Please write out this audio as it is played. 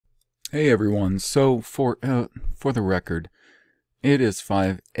Hey everyone. So for the record, it is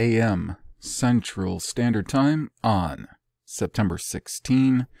 5 a.m. Central Standard Time on September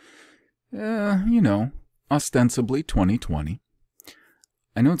 16, ostensibly 2020.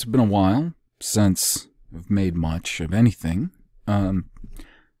 I know it's been a while since I've made much of anything. I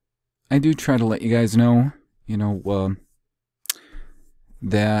do try to let you guys know,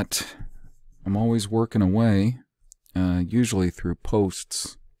 that I'm always working away, usually through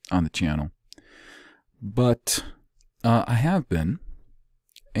posts on the channel. But I have been,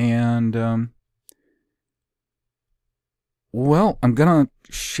 and I'm gonna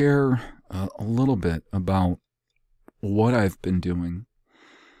share a little bit about what I've been doing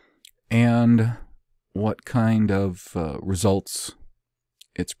and what kind of results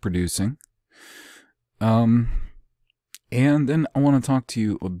it's producing. And then I want to talk to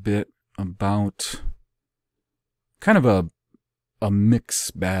you a bit about kind of a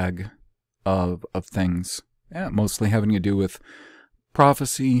mixed bag of things, mostly having to do with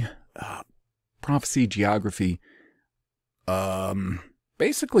prophecy, geography,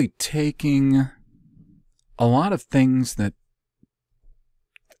 basically taking a lot of things that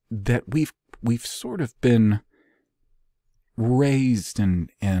we've sort of been raised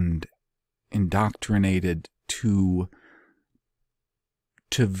and indoctrinated to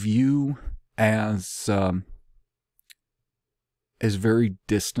view as very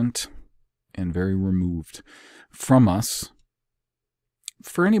distant and very removed from us.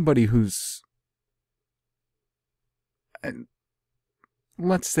 For anybody who's,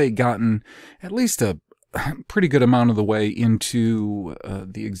 let's say, gotten at least a pretty good amount of the way into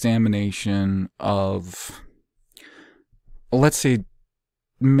the examination of, let's say,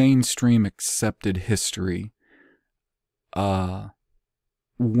 mainstream accepted history,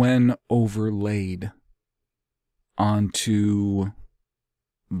 when overlaid onto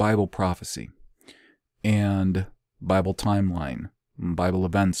Bible prophecy and Bible timeline, Bible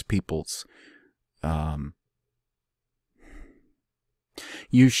events, peoples.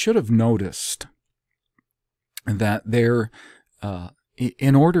 You should have noticed that there,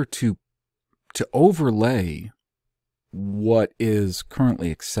 in order to overlay what is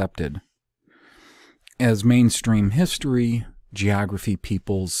currently accepted as mainstream history, geography,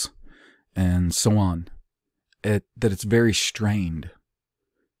 peoples, and so on, that it's very strained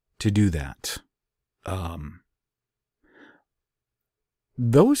to do that.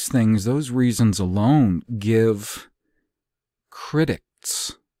 Those things, those reasons alone, give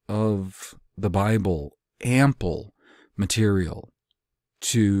critics of the Bible ample material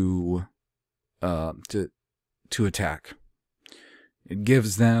to attack. It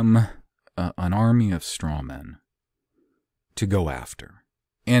gives them an army of straw men to go after.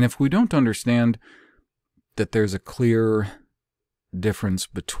 And if we don't understand that there's a clear difference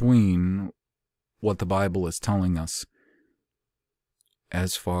between what the Bible is telling us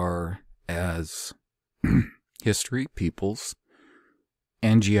as far as history, peoples,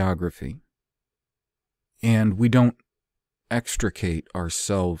 and geography, and we don't extricate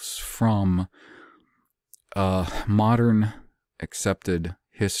ourselves from modern accepted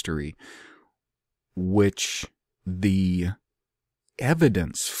history, which the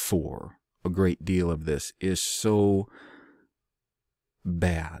evidence for a great deal of this is so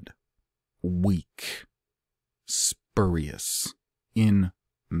bad, weak, spurious in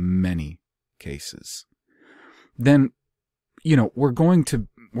many cases, then we're going to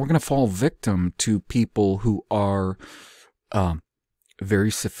fall victim to people who are very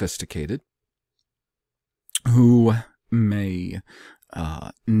sophisticated, who may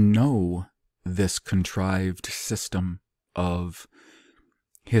know this contrived system of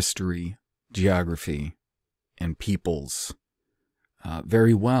history, geography, and peoples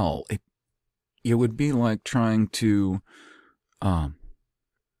very well. It would be like trying to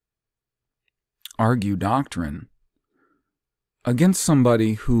argue doctrine against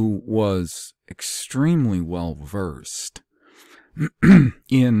somebody who was extremely well versed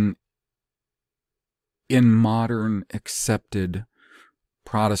in modern accepted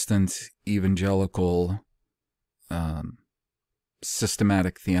Protestant evangelical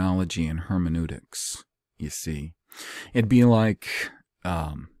systematic theology and hermeneutics. You see, it'd be like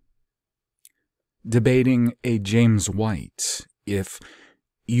debating a James White if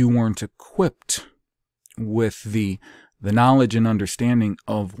you weren't equipped with the knowledge and understanding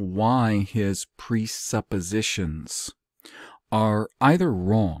of why his presuppositions are either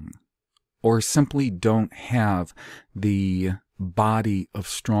wrong or simply don't have the body of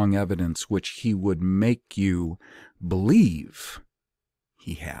strong evidence which he would make you believe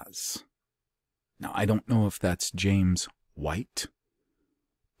he has. Now, I don't know if that's James White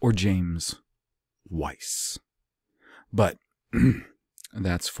or James Weiss. But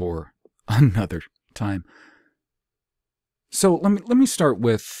that's for another time. So let me start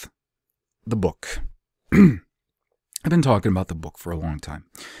with the book. I've been talking about the book for a long time,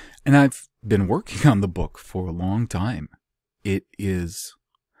 and I've been working on the book for a long time. It is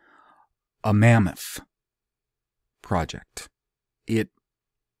a mammoth project.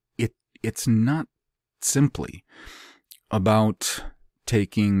 It's not simply about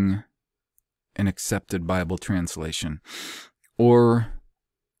taking an accepted Bible translation or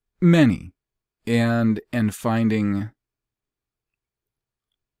many and finding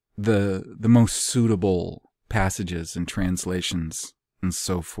the most suitable passages and translations and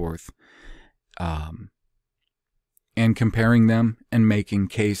so forth, and comparing them and making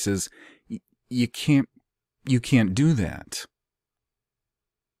cases. You can't do that.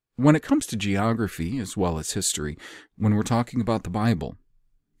 When it comes to geography as well as history, when we're talking about the Bible,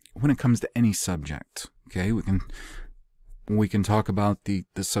 when it comes to any subject, okay, we can talk about the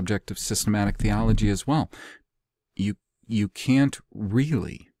subject of systematic theology as well. You can't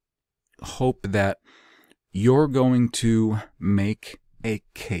really hope that you're going to make a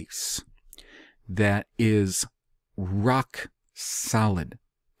case that is rock solid,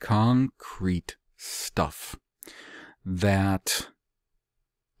 concrete stuff that,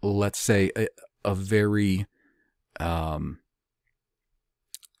 let's say, a very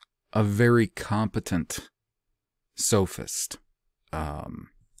competent sophist,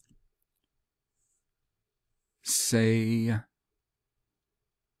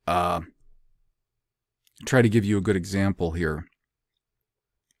 try to give you a good example here.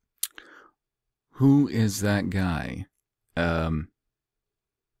 Who is that guy?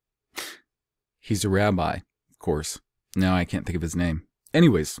 He's a rabbi, of course. Now I can't think of his name.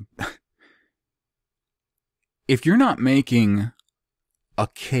 Anyways, if you're not making a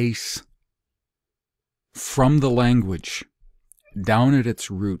case from the language down at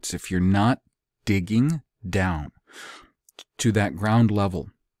its roots, if you're not digging down to that ground level,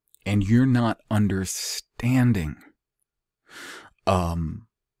 and you're not understanding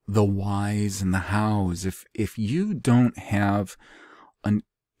the whys and the hows, if you don't have an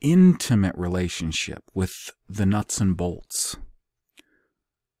intimate relationship with the nuts and bolts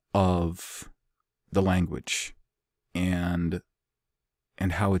of the language and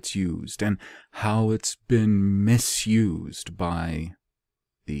how it's used and how it's been misused by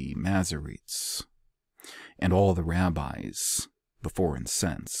the Masoretes and all the rabbis before and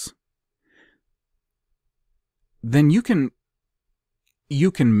since, then you can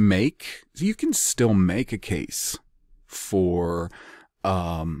still make a case for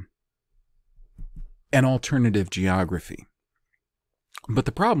an alternative geography. But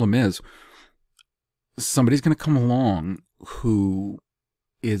the problem is, somebody's going to come along who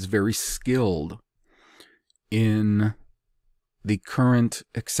is very skilled in the current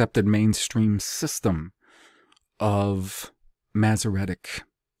accepted mainstream system of Masoretic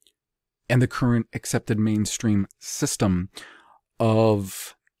and the current accepted mainstream system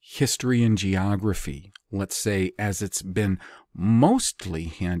of history and geography, let's say, as it's been mostly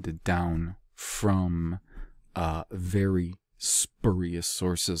handed down from very spurious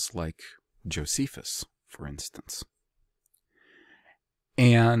sources like Josephus, for instance.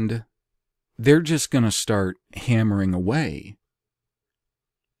 And they're just going to start hammering away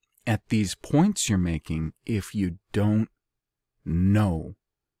at these points you're making if you don't know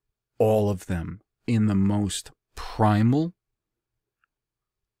all of them in the most primal,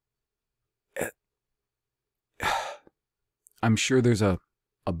 I'm sure there's a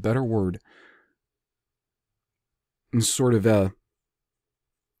better word, sort of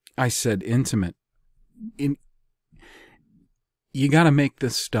I said intimate. You got to make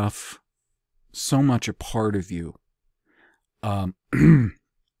this stuff so much a part of you. That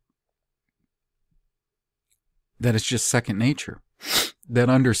it's just second nature. That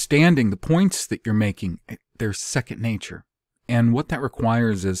understanding the points that you're making, they're second nature. And what that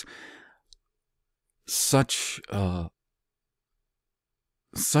requires is such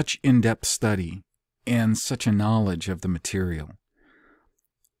in-depth study and such a knowledge of the material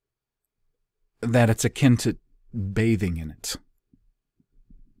that it's akin to bathing in it.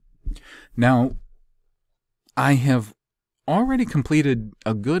 Now, I have already completed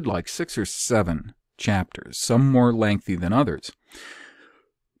a good 6 or 7 chapters, some more lengthy than others.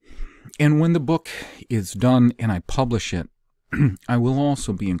 And when the book is done and I publish it, I will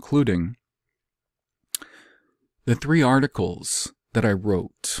also be including the 3 articles that I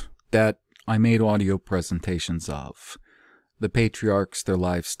wrote that I made audio presentations of: the patriarchs, their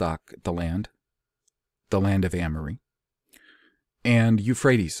livestock, the land of Amory, and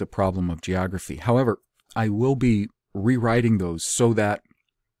Euphrates, a problem of geography. However, I will be rewriting those so that,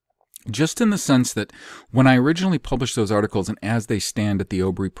 just in the sense that when I originally published those articles and as they stand at the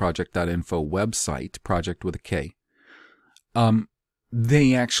obryproject.info website, project with a K,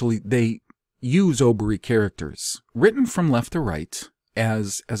 they use Obry characters written from left to right,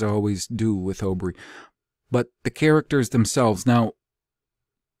 as I always do with Obry, but the characters themselves now,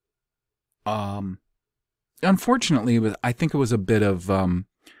 unfortunately, I think it was a bit of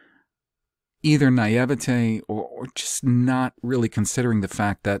either naivete or just not really considering the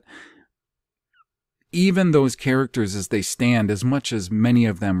fact that even those characters as they stand, as much as many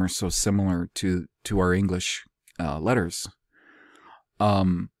of them are so similar to our English letters,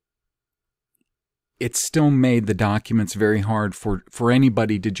 it still made the documents very hard for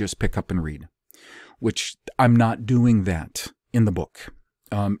anybody to just pick up and read, which I'm not doing that in the book.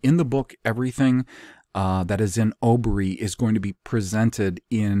 In the book, everything that is in Obry is going to be presented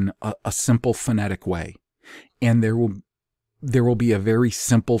in a simple phonetic way, and there will be a very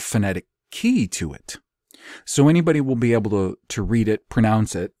simple phonetic key to it. So anybody will be able to read it,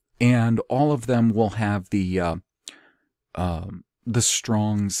 pronounce it, and all of them will have the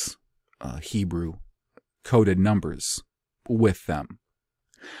Strong's Hebrew coded numbers with them.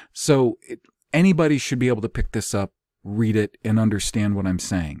 So anybody should be able to pick this up, read it, and understand what I'm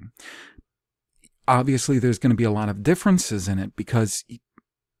saying. Obviously, there's going to be a lot of differences in it because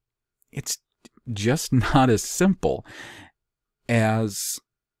it's just not as simple as,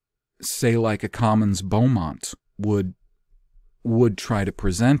 say, like a Commons Beaumont would try to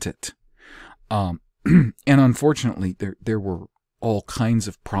present it. And unfortunately, there were all kinds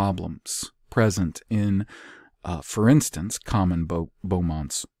of problems present in, for instance, Common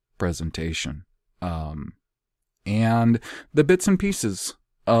Beaumont's presentation, and the bits and pieces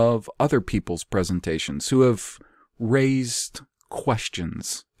of other people's presentations who have raised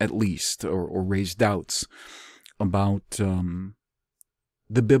questions, at least, or raised doubts about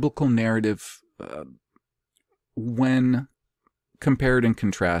the biblical narrative when compared and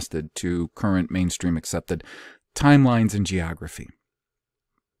contrasted to current mainstream accepted timelines and geography.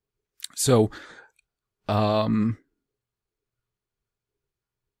 So, after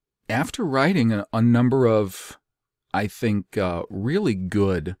writing a number of, I think, really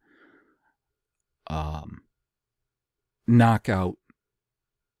good knockout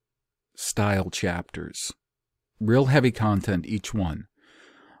style chapters, real heavy content each one,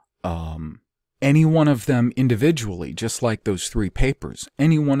 any one of them individually, just like those 3 papers,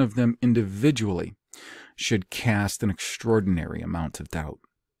 any one of them individually should cast an extraordinary amount of doubt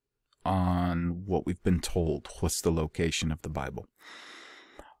on what we've been told, what's the location of the Bible.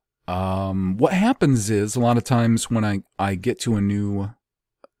 What happens is, a lot of times when I get to a new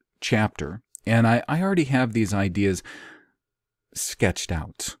chapter, and I already have these ideas sketched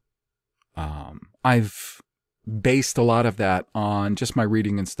out, I've based a lot of that on just my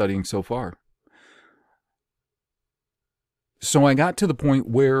reading and studying so far. So I got to the point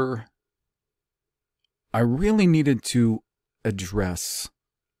where I really needed to address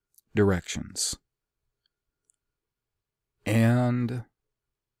directions. And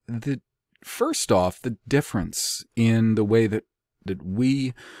first off, the difference in the way that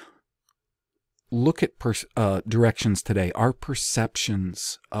we look at directions today, our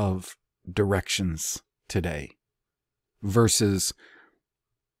perceptions of directions today, versus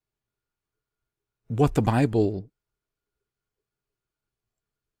what the Bible,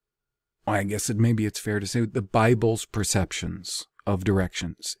 I guess maybe it's fair to say, the Bible's perceptions of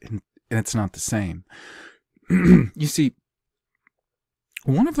directions, and it's not the same. You see,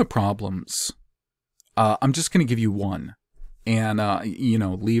 one of the problems, I'm just going to give you one, and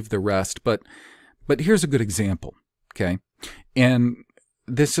leave the rest. But here's a good example, okay? And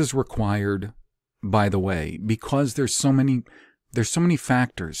this is required, by the way, because there's so many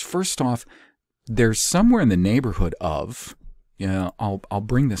factors. First off, there's somewhere in the neighborhood of, I'll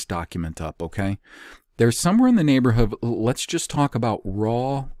bring this document up, okay? There's somewhere in the neighborhood, let's just talk about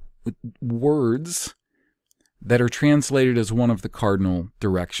raw words that are translated as one of the cardinal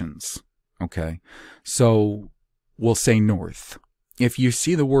directions, okay? So we'll say north. If you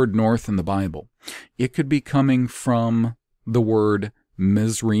see the word north in the Bible, it could be coming from the word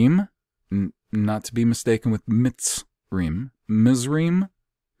Mizrim, not to be mistaken with Mitzrim, Mizrim,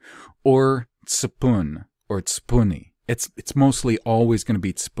 or Tzipun, or Tzpuni. It's mostly always going to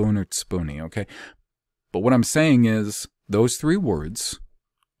be Tzpun or Tzpuni, okay? But what I'm saying is those 3 words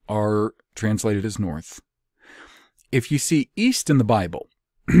are translated as north. If you see east in the Bible,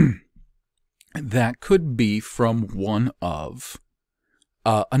 that could be from one of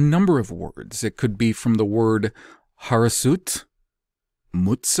a number of words. It could be from the word harasut,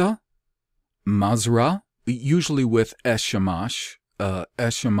 Mutza, Mazra, usually with Eshamash,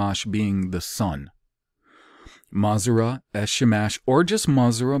 Eshamash being the sun. Mazra, Eshamash, or just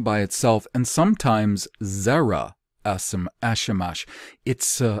Mazra by itself, and sometimes Zera, Eshamash.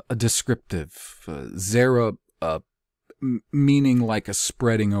 It's a descriptive. Zera, meaning like a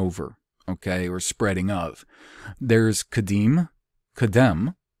spreading over, okay, or spreading of. There's Kadim,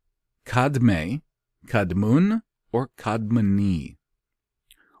 Kadem, Kadme, Kadmun, or Kadmani.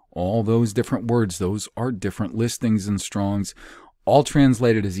 All those different words, those are different listings in Strong's, all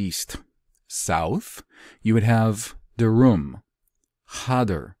translated as east. South, you would have Derum,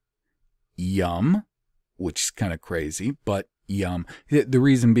 Hadar, Yam, which is kind of crazy, but Yam. The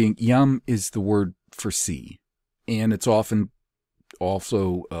reason being, Yam is the word for sea, and it's often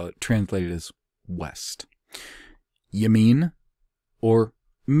also translated as west. Yamin, or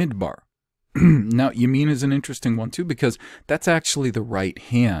Midbar. Now, Yamin is an interesting one too, because that's actually the right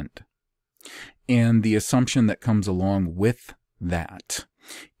hand. And the assumption that comes along with that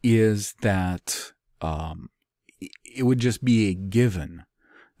is that it would just be a given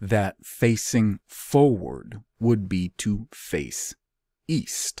that facing forward would be to face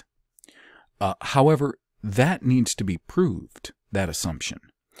east. However, that needs to be proved, that assumption.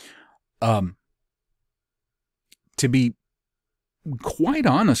 To be quite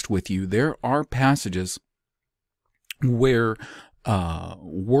honest with you, there are passages where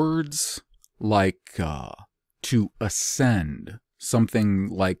words like to ascend, something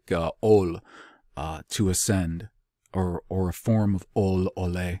like ol, to ascend, or a form of ole,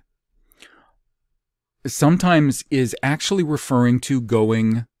 sometimes is actually referring to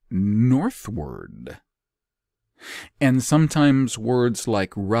going northward. And sometimes words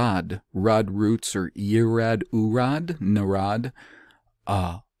like rad roots, or yirad, urad, narad,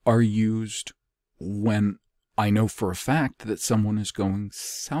 are used when I know for a fact that someone is going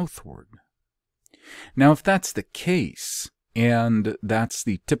southward. Now, if that's the case, and that's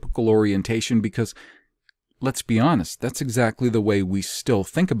the typical orientation, because let's be honest, that's exactly the way we still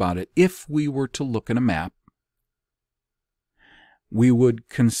think about it. If we were to look at a map, we would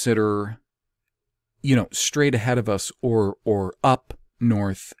consider, straight ahead of us, or up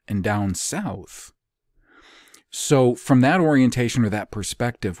north and down south. So from that orientation or that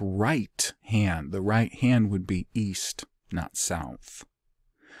perspective, the right hand would be east, not south.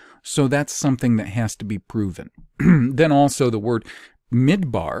 So that's something that has to be proven. Then also the word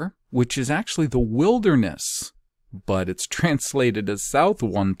midbar, which is actually the wilderness, but it's translated as south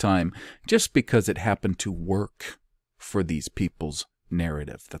one time just because it happened to work for these people's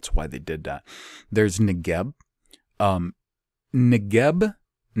narrative. That's why they did that. There's Negeb. Negeb,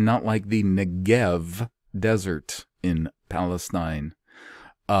 not like the Negev desert in Palestine,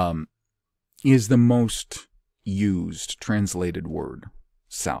 is the most used translated word,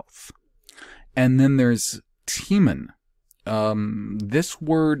 south. And then there's Timan. This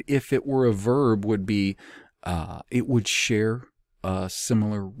word, if it were a verb, would be, it would share a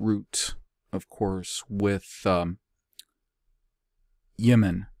similar root, of course, with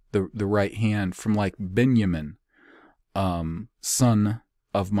Yemen, the right hand, from like Benjamin, son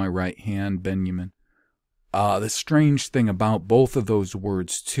of my right hand, Benjamin. The strange thing about both of those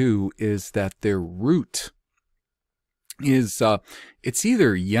words, too, is that their root is, it's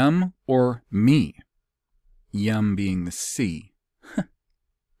either yem or me. Yem being the sea.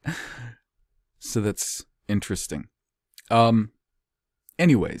 So that's interesting.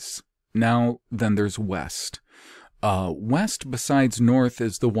 Anyways, now then there's west. West, besides north,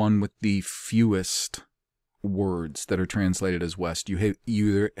 is the one with the fewest words that are translated as west. You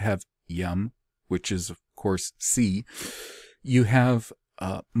either have yem, which is, of course, sea. You have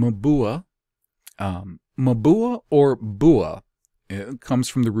Mabua. Mabua or bua, it comes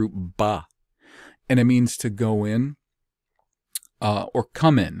from the root ba, and it means to go in or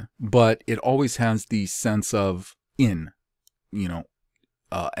come in, but it always has the sense of in,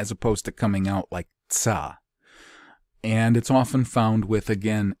 as opposed to coming out like tsa. And it's often found with,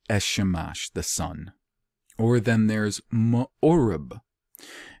 again, Eshamash, the sun. Or then there's Ma'orib,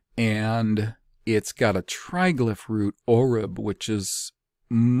 and it's got a triglyph root, orib, which is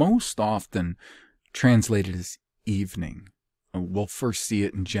most often translated as evening. We'll first see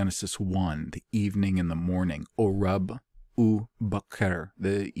it in Genesis 1, the evening and the morning. Orab u bakr,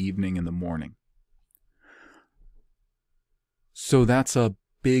 the evening and the morning. So that's a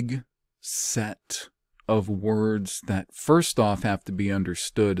big set of words that first off have to be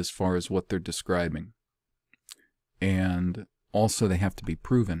understood as far as what they're describing. And also they have to be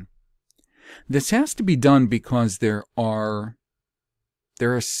proven. This has to be done because there are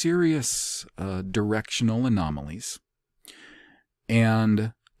serious directional anomalies.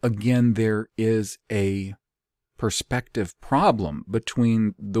 And again, there is a perspective problem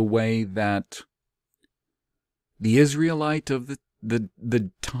between the way that the Israelite of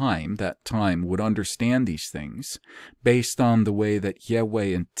the time, that time, would understand these things based on the way that Yahweh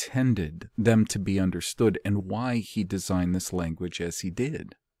intended them to be understood and why he designed this language as he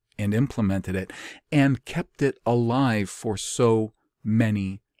did and implemented it and kept it alive for so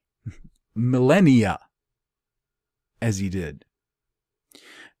many millennia as he did.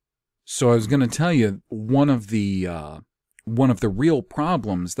 So I was going to tell you one of the real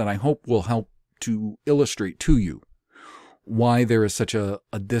problems that I hope will help to illustrate to you why there is such a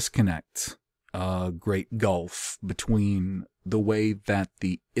disconnect, a great gulf between the way that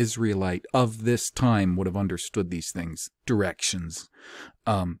the Israelite of this time would have understood these things, directions,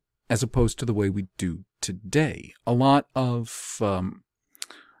 as opposed to the way we do today. A lot of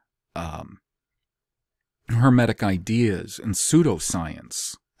Hermetic ideas and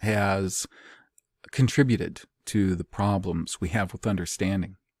pseudoscience has contributed to the problems we have with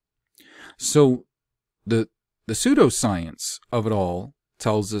understanding. So the pseudoscience of it all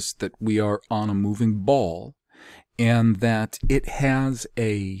tells us that we are on a moving ball and that it has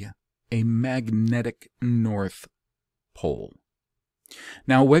a magnetic north pole.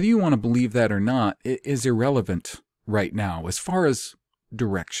 Now, whether you want to believe that or not is irrelevant right now as far as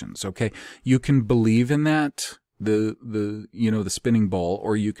directions, okay? You can believe in that, the spinning ball,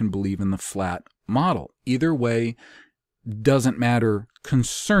 or you can believe in the flat model. Either way doesn't matter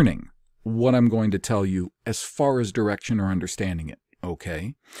concerning what I'm going to tell you as far as direction or understanding it,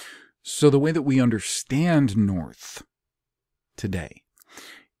 okay? So the way that we understand north today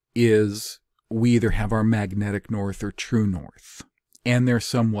is we either have our magnetic north or true north, and they're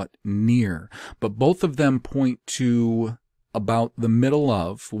somewhat near, but both of them point to about the middle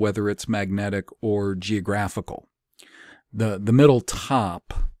of, whether it's magnetic or geographical, the middle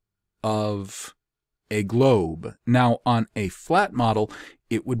top of a globe. Now, on a flat model,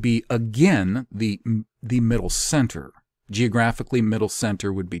 it would be, again, the middle center. Geographically, middle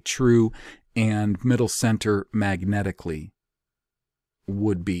center would be true, and middle center magnetically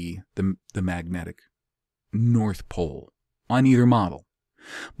would be the magnetic North Pole on either model.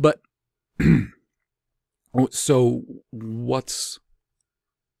 But so what's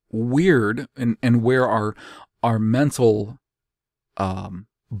weird and where our mental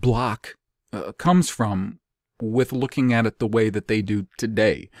block comes from with looking at it the way that they do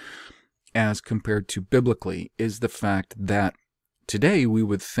today as compared to biblically is the fact that today we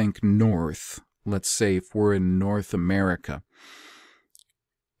would think north, let's say if we're in North America,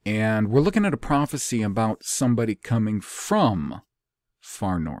 and we're looking at a prophecy about somebody coming from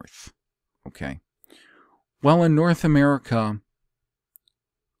far north, okay? Well, in North America,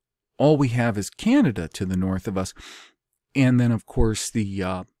 all we have is Canada to the north of us, and then, of course,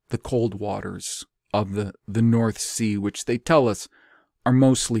 the cold waters of the North Sea, which they tell us are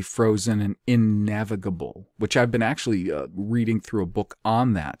mostly frozen and innavigable, which I've been actually reading through a book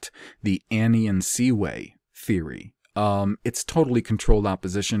on that, the Annian Seaway theory. It's totally controlled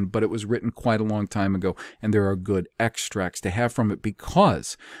opposition, but it was written quite a long time ago, and there are good extracts to have from it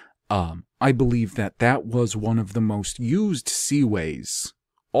because I believe that was one of the most used seaways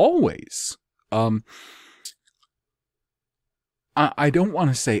always. I don't want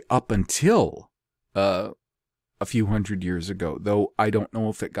to say up until a few hundred years ago, though I don't know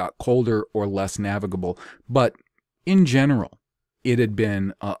if it got colder or less navigable, but in general, it had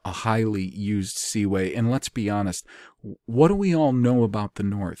been a highly used seaway. And let's be honest, what do we all know about the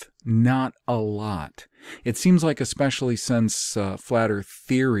North? Not a lot. It seems like, especially since flat Earth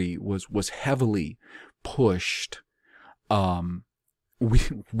theory was heavily pushed,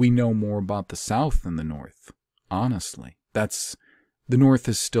 we know more about the South than the North. Honestly, the North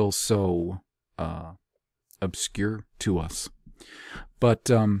is still so obscure to us. But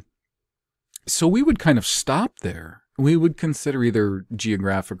so we would kind of stop there. We would consider either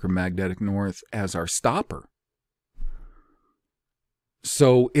geographic or magnetic north as our stopper.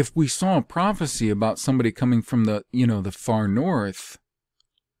 So if we saw a prophecy about somebody coming from the far north,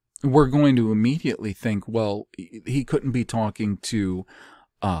 we're going to immediately think, well, he couldn't be talking to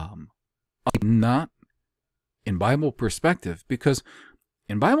not in Bible perspective, because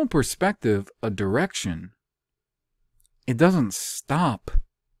in Bible perspective, a direction, it doesn't stop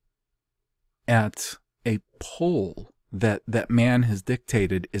at a pole that man has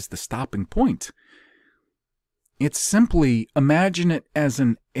dictated is the stopping point. It's simply, imagine it as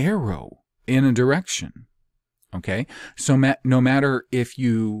an arrow in a direction. Okay, so no matter if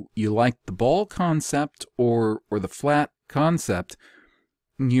you like the ball concept or the flat concept,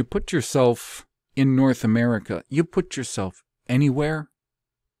 you put yourself in North America, you put yourself anywhere.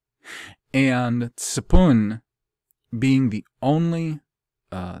 And Tsepun being the only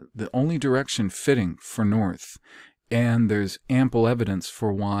direction fitting for north, and there's ample evidence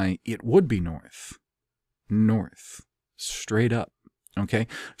for why it would be north, straight up, okay,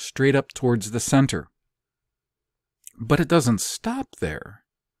 straight up towards the center. But it doesn't stop there.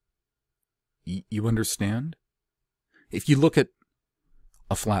 You understand? If you look at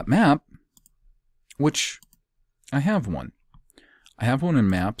a flat map, which I have one in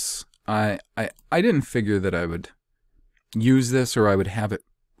Maps. I didn't figure that I would use this or I would have it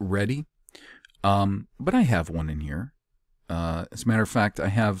ready, but I have one in here. As a matter of fact, I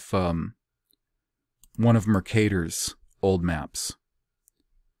have one of Mercator's old maps,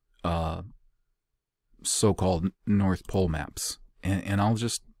 so-called North Pole maps, and I'll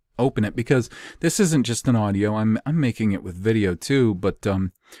just open it because this isn't just an audio. I'm making it with video too, but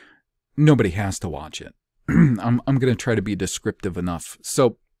nobody has to watch it. I'm going to try to be descriptive enough.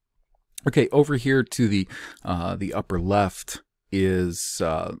 So, okay, over here to the upper left is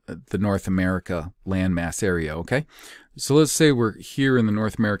the North America landmass area, okay? So let's say we're here in the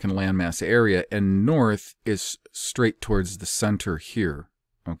North American landmass area, and north is straight towards the center here,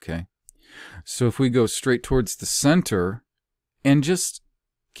 okay? So if we go straight towards the center and just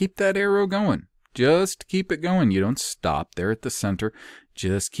keep that arrow going, just keep it going. You don't stop there at the center.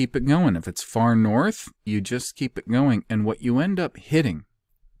 Just keep it going. If it's far north, you just keep it going. And what you end up hitting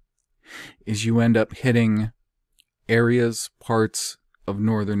is you end up hitting areas, parts of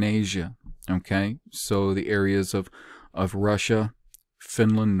Northern Asia, okay? So the areas of Russia,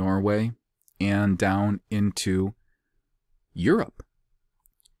 Finland, Norway, and down into Europe.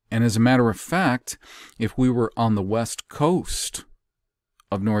 And as a matter of fact, if we were on the west coast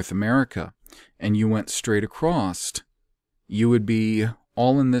of North America and you went straight across, you would be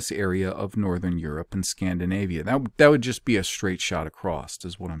all in this area of Northern Europe and Scandinavia. That would just be a straight shot across,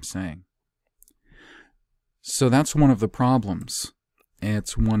 is what I'm saying. So that's one of the problems.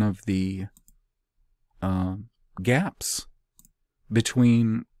 It's one of the gaps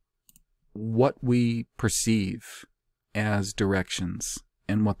between what we perceive as directions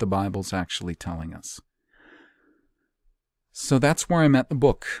and what the Bible's actually telling us. So that's where I'm at the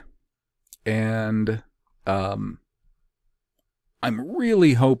book. And I'm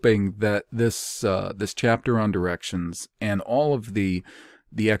really hoping that this chapter on directions and all of the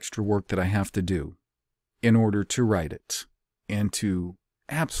extra work that I have to do in order to write it and to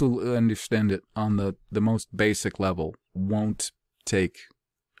absolutely understand it on the most basic level won't take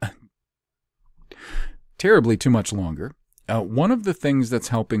terribly too much longer. One of the things that's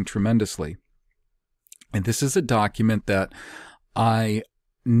helping tremendously, and this is a document that I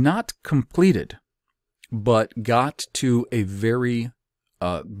not completed, but got to a very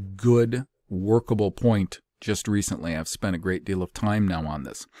good, workable point just recently. I've spent a great deal of time now on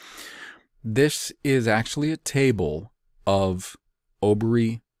this. This is actually a table of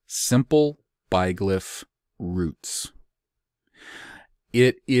Oberi simple biglyph roots.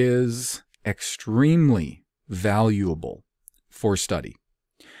 It is extremely valuable for study.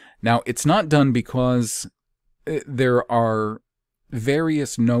 Now, it's not done because there are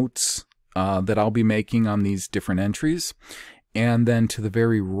various notes that I'll be making on these different entries, and then to the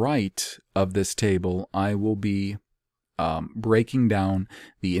very right of this table, I will be breaking down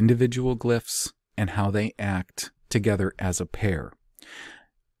the individual glyphs and how they act together as a pair.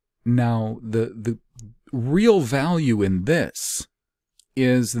 Now, the real value in this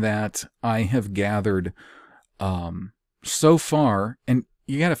is that I have gathered so far, and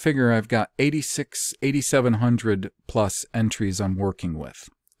you got to figure I've got 8,700 plus entries I'm working with.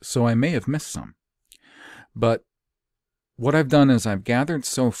 So I may have missed some. But what I've done is I've gathered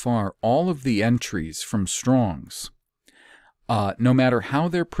so far all of the entries from Strong's, no matter how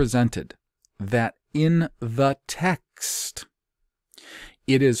they're presented, that in the text,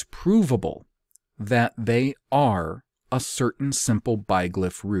 it is provable that they are a certain simple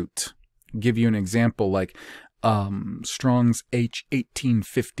biglyph root. I'll give you an example, like Strong's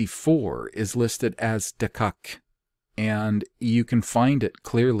H1854 is listed as Dakuk, and you can find it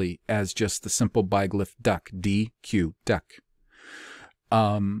clearly as just the simple biglyph duck, DQ, duck.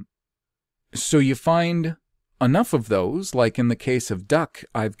 So you find enough of those, like in the case of duck,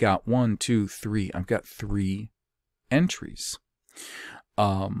 I've got 1, 2, 3, I've got 3 entries.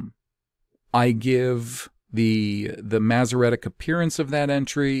 I give the Masoretic appearance of that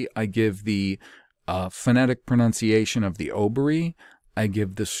entry, I give the phonetic pronunciation of the Oberi, I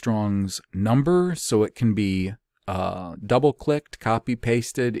give the Strong's number, so it can be double-clicked,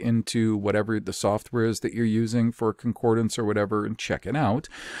 copy-pasted into whatever the software is that you're using for concordance or whatever, and check it out.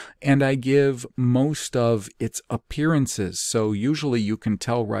 And I give most of its appearances, so usually you can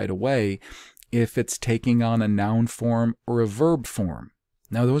tell right away if it's taking on a noun form or a verb form.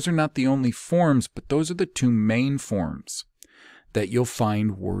 Now, those are not the only forms, but those are the two main forms that you'll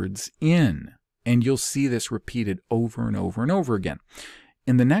find words in. And you'll see this repeated over and over and over again.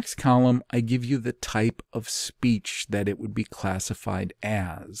 In the next column, I give you the type of speech that it would be classified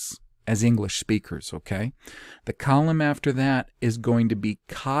as English speakers, okay? The column after that is going to be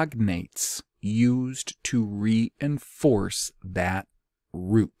cognates used to reinforce that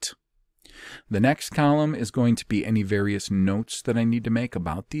root. The next column is going to be any various notes that I need to make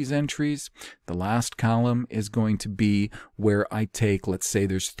about these entries. The last column is going to be where I take, let's say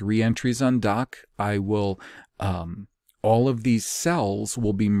there's 3 entries on doc. I will, all of these cells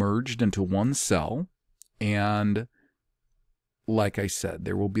will be merged into one cell. And like I said,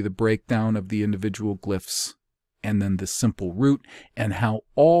 there will be the breakdown of the individual glyphs and then the simple root and how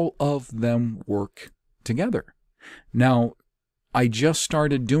all of them work together. Now, I just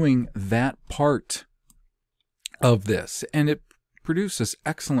started doing that part of this, and it produces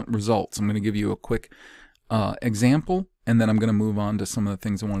excellent results. I'm going to give you a quick example, and then I'm going to move on to some of the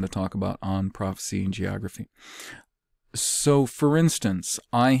things I wanted to talk about on prophecy and geography. So, for instance,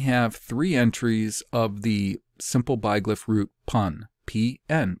 I have 3 entries of the simple biglyph root pun,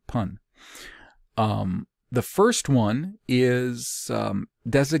 P-N, pun. The first one is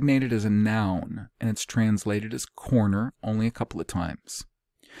designated as a noun, and it's translated as corner only a couple of times.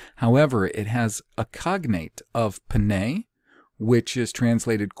 However, it has a cognate of pane, which is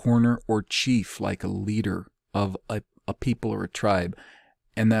translated corner or chief, like a leader of a people or a tribe,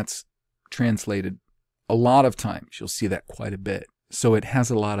 and that's translated a lot of times. You'll see that quite a bit. So it has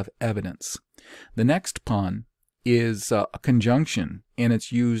a lot of evidence. The next pun is a conjunction, and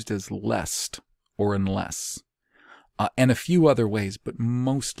it's used as lest or unless, and a few other ways, but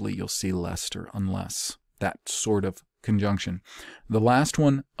mostly you'll see lest or unless, that sort of conjunction. The last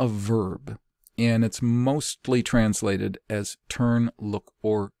one, a verb, and it's mostly translated as turn, look,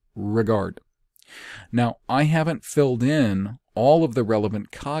 or regard. Now, I haven't filled in all of the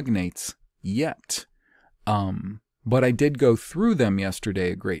relevant cognates yet, but I did go through them yesterday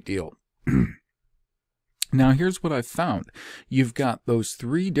a great deal. Now, here's what I've found. You've got those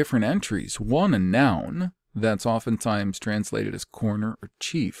 3 different entries. One, a noun, that's oftentimes translated as corner or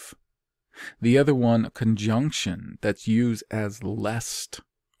chief. The other one, a conjunction, that's used as lest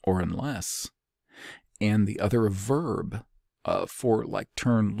or unless. And the other, a verb for like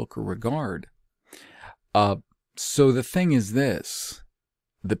turn, look, or regard. So the thing is this.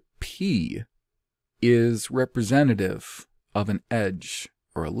 The P is representative of an edge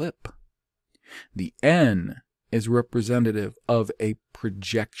or a lip. The N is representative of a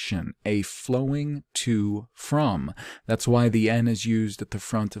projection, a flowing to, from. That's why the N is used at the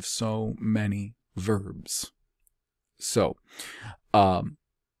front of so many verbs. So,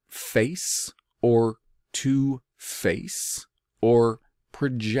 face or to face or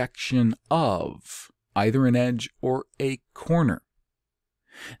projection of, either an edge or a corner.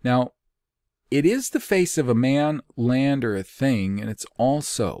 Now, it is the face of a man, land, or a thing, and it's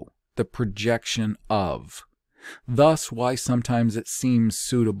also the projection of. Thus, why sometimes it seems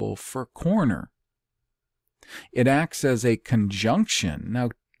suitable for corner. It acts as a conjunction.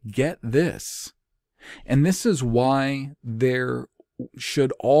 Now, get this. And this is why there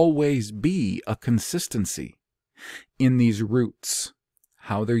should always be a consistency in these roots,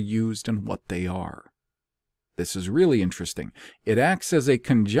 how they're used and what they are. This is really interesting. It acts as a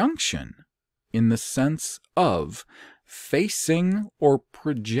conjunction in the sense of facing or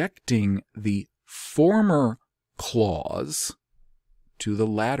projecting the former clause to the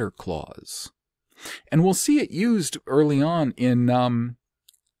latter clause. And we'll see it used early on in,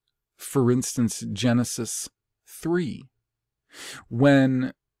 for instance, Genesis 3,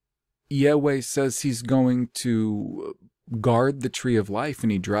 when Yahweh says he's going to guard the tree of life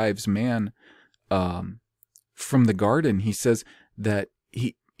and he drives man from the garden. He says that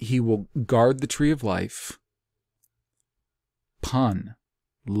he will guard the tree of life, pun,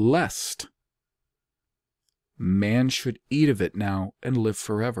 lest man should eat of it now and live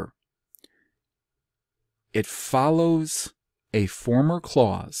forever. It follows a former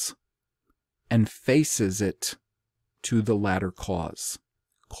clause and faces it to the latter clause.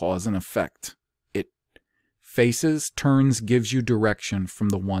 Cause and effect. It faces, turns, gives you direction from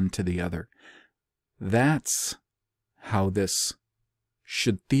the one to the other. That's how this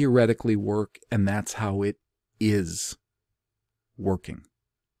should theoretically work, and that's how it is working.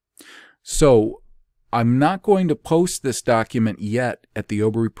 So, I'm not going to post this document yet at the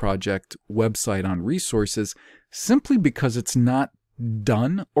Obery Project website on resources, simply because it's not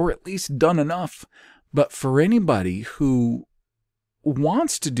done, or at least done enough. But for anybody who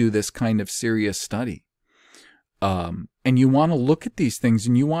wants to do this kind of serious study, and you want to look at these things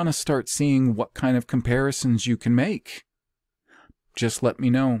and you want to start seeing what kind of comparisons you can make, just let me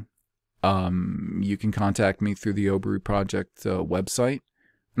know. You can contact me through the Obery Project website.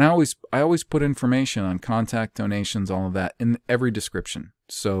 And I always put information on contact, donations, all of that in every description.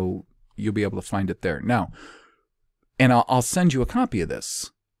 So you'll be able to find it there. Now, and I'll send you a copy of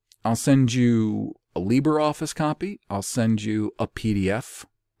this. I'll send you a LibreOffice copy. I'll send you a PDF.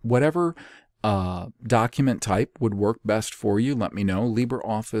 Whatever document type would work best for you, let me know.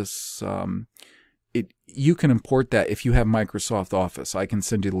 LibreOffice, you can import that if you have Microsoft Office. I can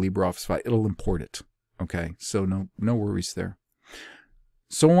send you the LibreOffice file. It'll import it. Okay, so no worries there.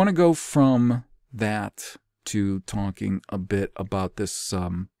 So I want to go from that to talking a bit about this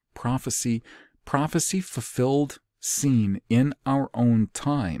prophecy fulfilled scene in our own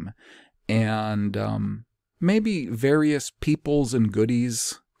time, and maybe various peoples and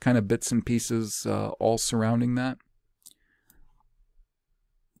goodies, kind of bits and pieces all surrounding that.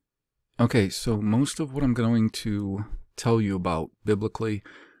 Okay, so most of what I'm going to tell you about biblically,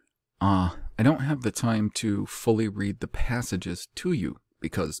 I don't have the time to fully read the passages to you,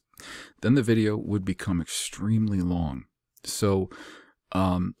 because then the video would become extremely long. So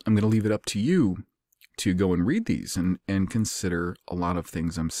I'm going to leave it up to you to go and read these and consider a lot of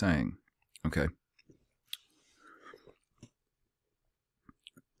things I'm saying. Okay.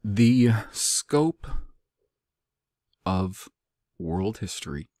 The scope of world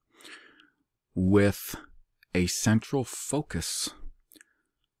history, with a central focus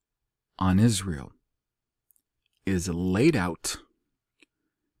on Israel, is laid out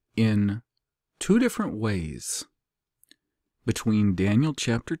in two different ways between Daniel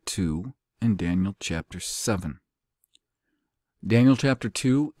chapter 2 and Daniel chapter 7. Daniel chapter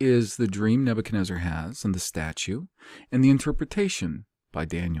 2 is the dream Nebuchadnezzar has and the statue and the interpretation by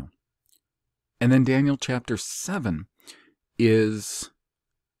Daniel. And then Daniel chapter 7 is,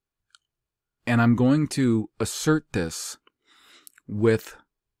 and I'm going to assert this with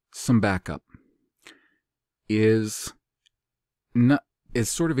some backup, is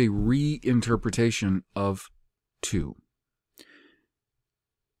sort of a reinterpretation of 2.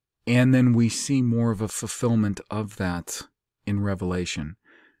 And then we see more of a fulfillment of that in Revelation.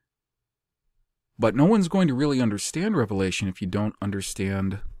 But no one's going to really understand Revelation if you don't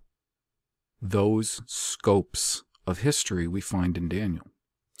understand those scopes of history we find in Daniel.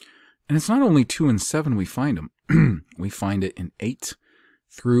 And it's not only 2 and 7 we find them. We find it in 8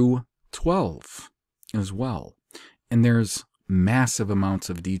 through 12 as well. And there's massive amounts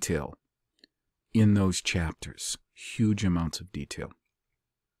of detail in those chapters. Huge amounts of detail.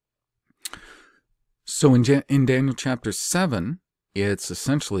 So in Daniel chapter 7, it's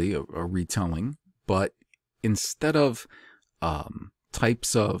essentially a retelling, but instead of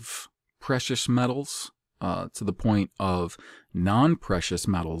types of precious metals, to the point of non-precious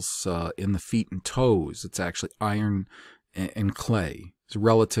metals in the feet and toes, it's actually iron and clay. It's a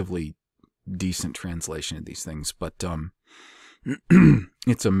relatively decent translation of these things, but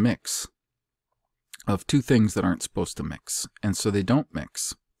it's a mix of two things that aren't supposed to mix, and so they don't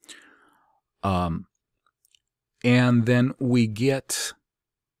mix. And then we get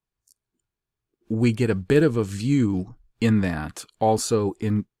a bit of a view in that also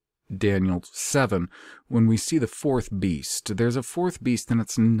in Daniel 7 when we see the fourth beast. There's a fourth beast, and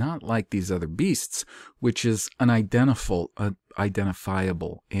it's not like these other beasts, which is an identifiable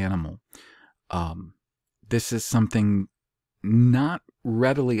animal. This is something not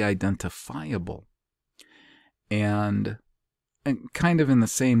readily identifiable, and kind of in the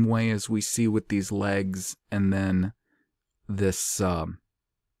same way as we see with these legs and then this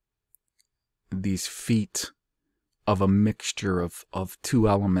these feet of a mixture of two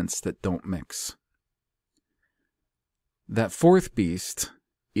elements that don't mix. That fourth beast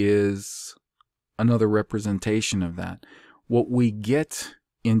is another representation of that. What we get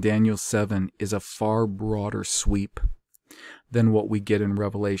in Daniel 7 is a far broader sweep than what we get in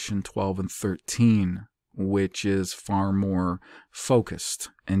Revelation 12 and 13, which is far more focused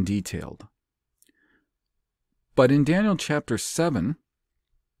and detailed. But in Daniel chapter 7,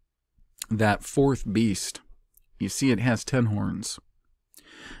 that fourth beast, you see it has 10 horns.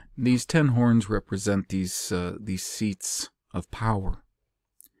 These 10 horns represent these seats of power.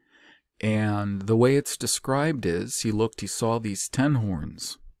 And the way it's described is, he saw these 10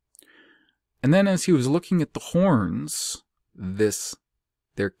 horns. And then as he was looking at the horns,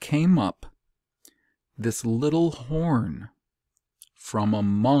 there came up this little horn from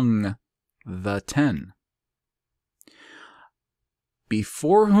among the 10,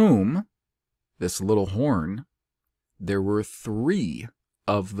 before whom, this little horn, there were 3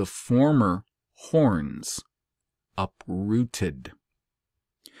 of the former horns uprooted.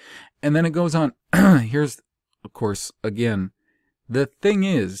 And then it goes on. Here's, of course, again, the thing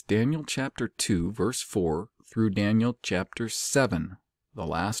is, Daniel chapter 2, verse 4, through Daniel chapter 7, the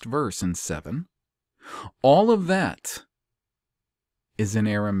last verse in 7, all of that is in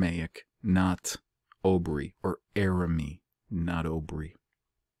Aramaic, not Obri, or Arami, not Obri.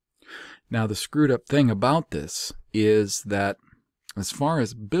 Now, the screwed up thing about this is that as far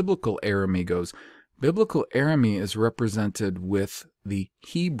as biblical Arami goes, biblical Arami is represented with the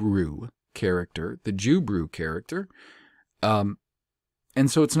Hebrew character, the Jewbrew character, and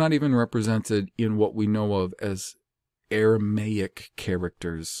so it's not even represented in what we know of as Aramaic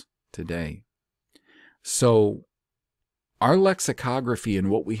characters today. So our lexicography and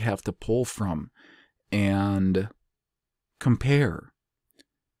what we have to pull from and compare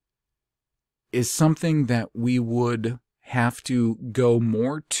is something that we would have to go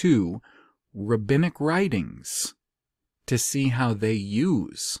more to rabbinic writings to see how they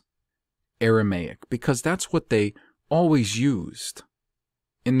use Aramaic, because that's what they always used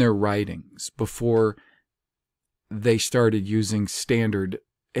in their writings before they started using standard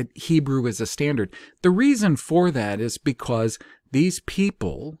Hebrew as a standard. The reason for that is because these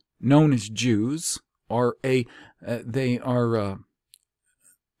people, known as Jews, are they're a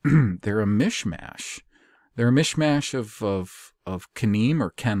mishmash. They're a mishmash of Canim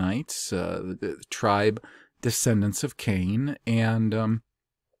or Kenites, the tribe descendants of Cain, and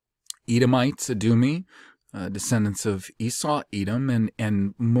Edomites, Edomi, descendants of Esau, Edom,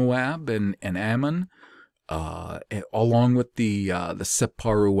 and Moab and Ammon, along with the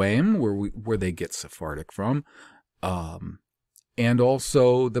Sepharuim, where they get Sephardic from, and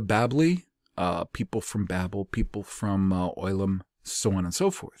also the Babli, people from Babel, people from Olam, so on and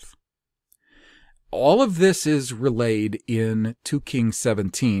so forth. All of this is relayed in 2 Kings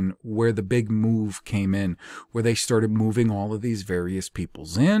 17, where the big move came in, where they started moving all of these various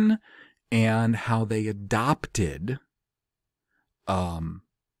peoples in, and how they adopted the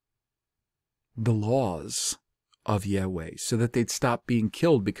laws of Yahweh so that they'd stop being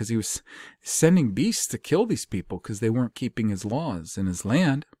killed, because he was sending beasts to kill these people because they weren't keeping his laws in his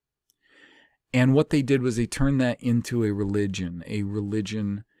land. And what they did was they turned that into a religion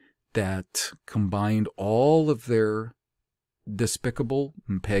that combined all of their despicable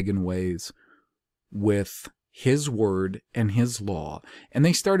and pagan ways with his word and his law. And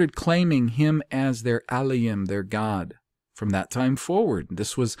they started claiming him as their Elohim, their God, from that time forward.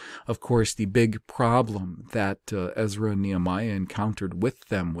 This was, of course, the big problem that Ezra and Nehemiah encountered with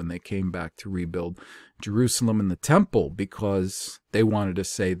them when they came back to rebuild Jerusalem and the temple, because they wanted to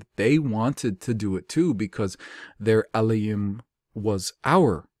say that they wanted to do it too, because their Elohim was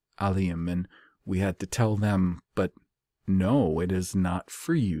our Elohim, and we had to tell them, but no, it is not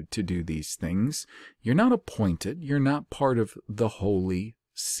for you to do these things. You're not appointed. You're not part of the holy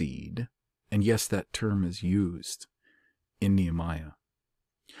seed. And yes, that term is used in Nehemiah.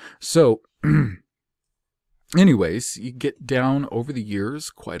 So, anyways, you get down over the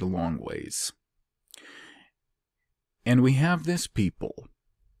years quite a long ways. And we have this people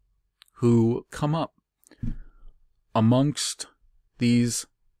who come up amongst these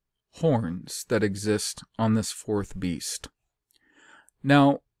horns that exist on this fourth beast.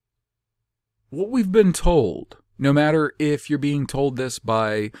 Now, what we've been told, no matter if you're being told this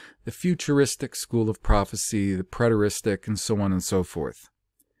by the futuristic school of prophecy, the preteristic, and so on and so forth,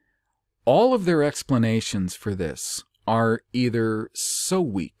 all of their explanations for this are either so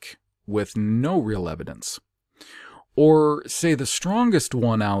weak, with no real evidence, or say the strongest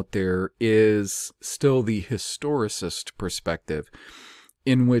one out there is still the historicist perspective,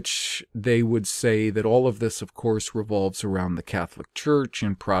 in which they would say that all of this, of course, revolves around the Catholic Church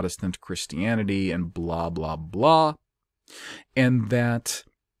and Protestant Christianity and blah, blah, blah, and that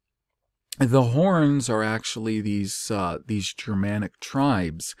the horns are actually these Germanic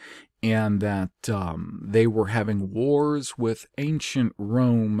tribes, and that they were having wars with ancient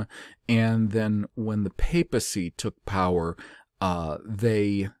Rome, and then when the papacy took power,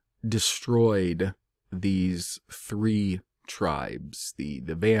 they destroyed these 3 tribes, the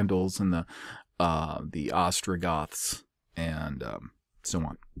Vandals and the Ostrogoths, and so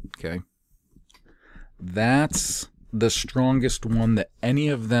on. Okay, that's the strongest one that any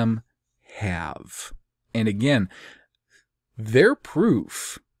of them have. And again, their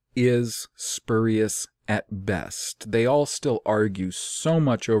proof is spurious at best. They all still argue so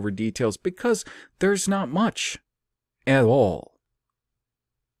much over details because there's not much at all.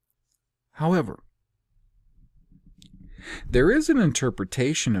 However, there is an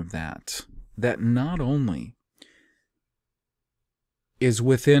interpretation of that not only is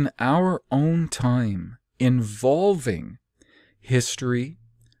within our own time, involving history,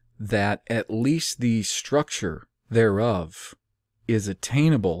 that at least the structure thereof is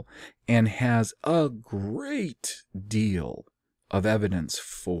attainable and has a great deal of evidence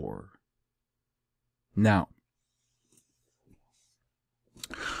for. Now,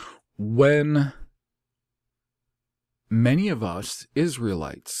 when many of us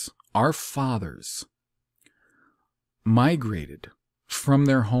Israelites, our fathers, migrated from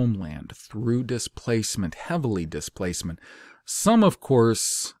their homeland through displacement, heavily displacement, some, of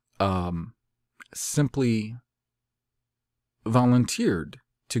course, simply volunteered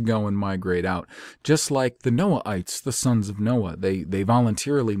to go and migrate out. Just like the Noahites, the sons of Noah, they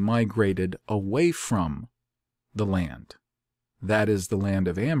voluntarily migrated away from the land. That is the land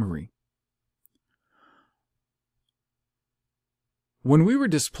of Amorrhea. When we were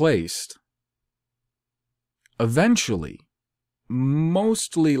displaced, eventually,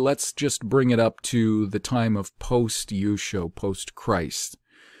 mostly, let's just bring it up to the time of post-Yeshua, post-Christ,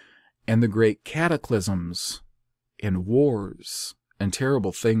 and the great cataclysms and wars and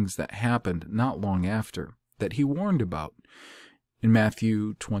terrible things that happened not long after, that he warned about in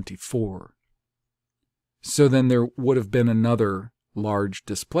Matthew 24. So then there would have been another large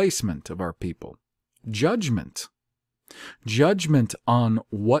displacement of our people. Judgment. Judgment on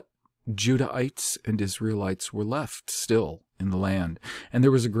what Judahites and Israelites were left still in the land. And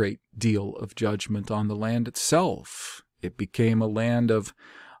there was a great deal of judgment on the land itself. It became a land of,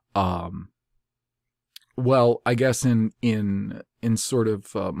 well, I guess in sort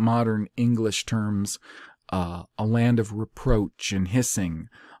of modern English terms, a land of reproach and hissing,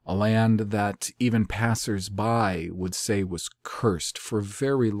 a land that even passers-by would say was cursed for a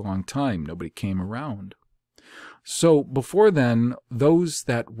very long time. Nobody came around. So before then, those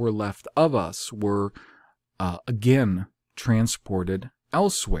that were left of us were again transported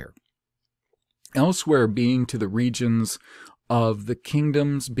elsewhere. Elsewhere being to the regions of the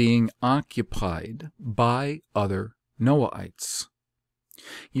kingdoms being occupied by other Noahites.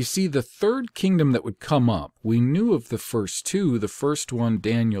 You see, the third kingdom that would come up, we knew of the first two. The first one,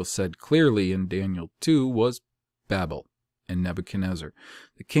 Daniel said clearly in Daniel 2, was Babel and Nebuchadnezzar.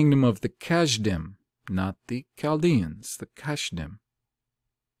 The kingdom of the Kashdim, not the Chaldeans, the Kashdim.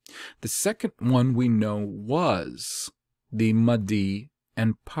 The second one we know was the Madi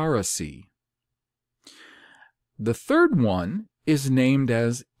and Parasi. The third one is named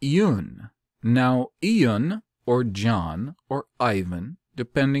as Iyun. Now, Iyun, or John, or Ivan,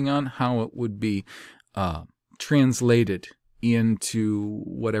 depending on how it would be translated into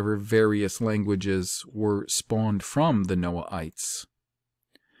whatever various languages were spawned from the Noahites.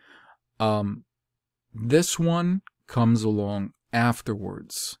 This one comes along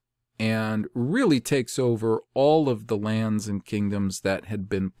afterwards and really takes over all of the lands and kingdoms that had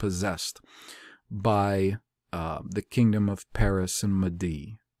been possessed by the kingdom of Paris and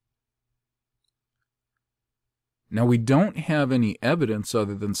Madi. Now, we don't have any evidence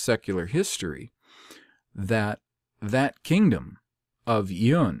other than secular history that that kingdom of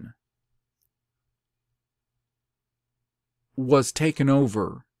Iyun was taken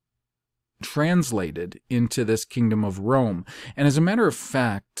over, translated into this kingdom of Rome. And as a matter of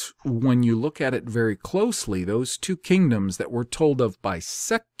fact, when you look at it very closely, those two kingdoms that we're told of by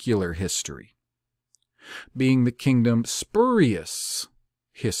secular history, being the kingdom spurious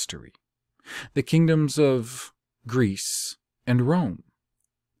history, the kingdoms of Greece and Rome,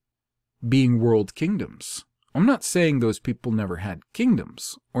 being world kingdoms. I'm not saying those people never had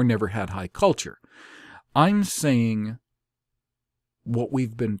kingdoms or never had high culture. I'm saying what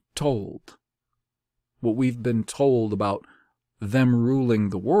we've been told about them ruling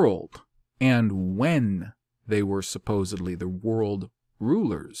the world and when they were supposedly the world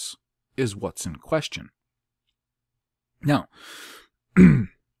rulers is what's in question. Now,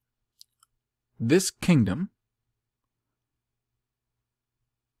 this kingdom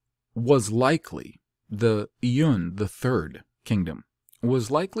was likely the Iyun, the third kingdom,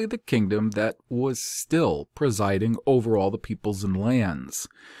 was likely the kingdom that was still presiding over all the peoples and lands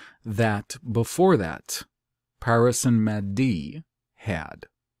that before that Paris and Madi had.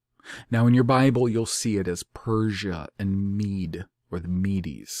 Now in your Bible you'll see it as Persia and Mede, or the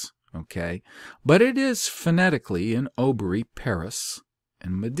Medes, okay? But it is phonetically in Obri, Paris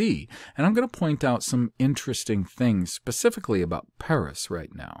and Madi. And I'm going to point out some interesting things specifically about Paris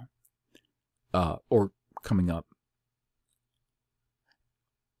right now. Or coming up.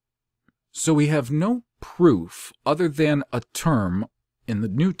 So we have no proof other than a term in the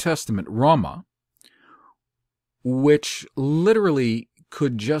New Testament, Rama, which literally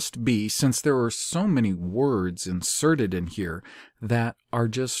could just be, since there are so many words inserted in here that are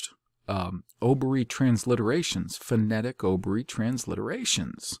just Obery transliterations, phonetic Obery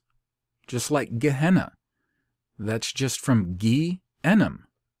transliterations, just like Gehenna. That's just from Gi-enim.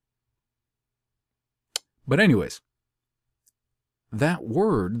 But anyways, that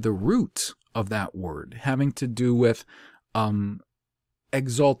word, the root of that word, having to do with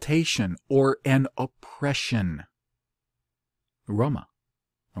exaltation or an oppression. Rama.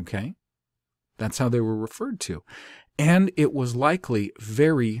 Okay? That's how they were referred to. And it was likely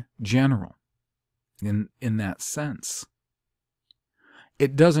very general in that sense.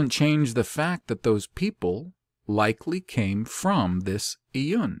 It doesn't change the fact that those people likely came from this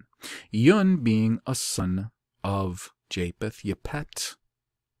Iyun. Iyun being a son of Japheth, Yepet,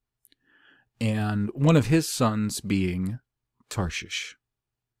 and one of his sons being Tarshish.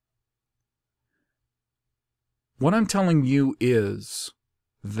 What I'm telling you is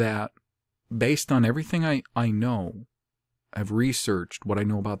that based on everything I know, I've researched what I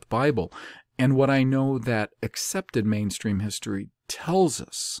know about the Bible, and what I know that accepted mainstream history tells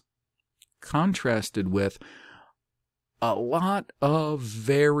us, contrasted with a lot of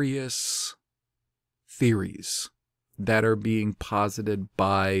various theories that are being posited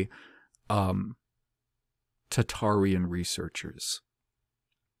by Tatarian researchers,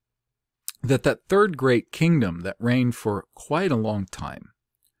 that third great kingdom that reigned for quite a long time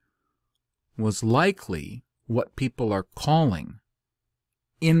was likely what people are calling,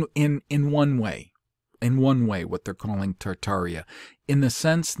 in one way, what they're calling Tartaria, in the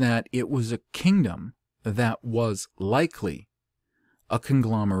sense that it was a kingdom that was likely a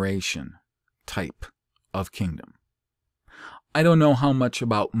conglomeration type of kingdom. I don't know how much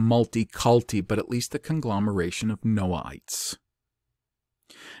about multi-culti, but at least a conglomeration of Noahites.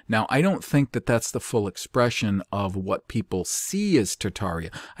 Now, I don't think that that's the full expression of what people see as Tartaria.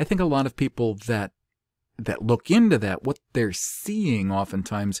 I think a lot of people that look into that, what they're seeing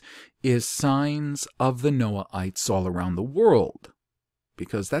oftentimes is signs of the Noahites all around the world,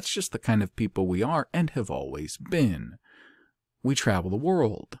 because that's just the kind of people we are and have always been. We travel the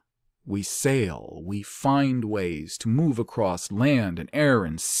world. We sail. We find ways to move across land and air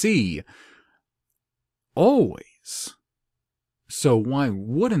and sea. Always. So why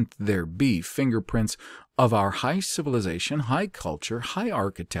wouldn't there be fingerprints of our high civilization, high culture, high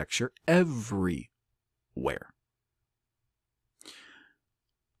architecture everywhere?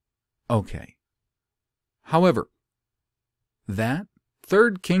 Okay. However, that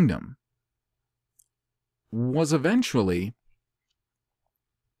third kingdom was eventually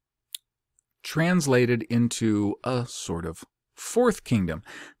translated into a sort of fourth kingdom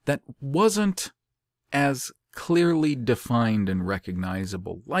that wasn't as clearly defined and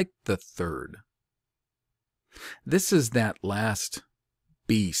recognizable like the third. This is that last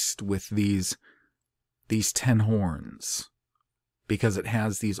beast with these 10 horns, because it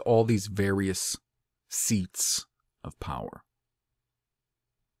has all these various seats of power.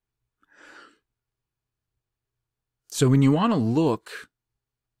 So when you want to look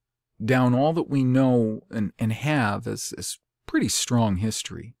down all that we know and have as pretty strong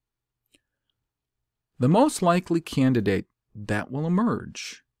history, the most likely candidate that will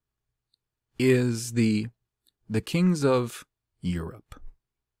emerge is the kings of Europe,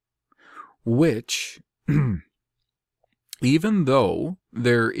 which, even though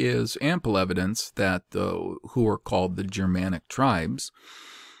there is ample evidence that who are called the Germanic tribes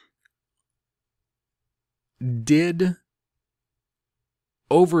did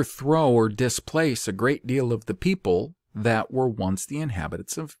overthrow or displace a great deal of the people that were once the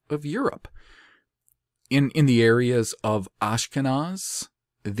inhabitants of Europe. In the areas of Ashkenaz,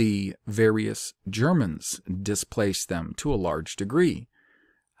 the various Germans displaced them to a large degree.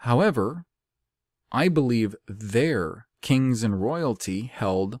 However, I believe their kings and royalty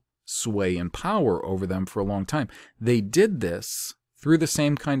held sway and power over them for a long time. They did this through the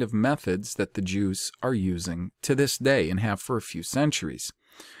same kind of methods that the Jews are using to this day and have for a few centuries,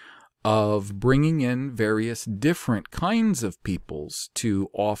 of bringing in various different kinds of peoples to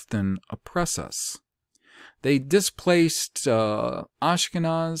often oppress us. They displaced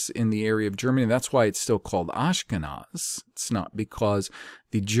Ashkenaz in the area of Germany. That's why it's still called Ashkenaz. It's not because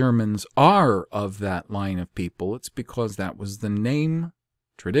the Germans are of that line of people. It's because that was the name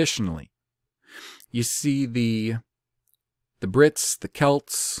traditionally. You see, the Brits, the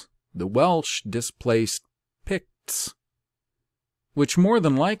Celts, the Welsh displaced Picts. which more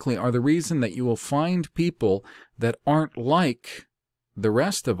than likely are the reason that you will find people that aren't like the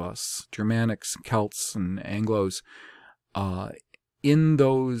rest of us, Germanics, Celts, and Anglos, in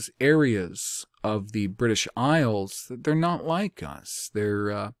those areas of the British Isles. They're not like us.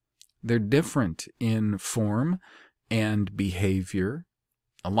 They're different in form and behavior.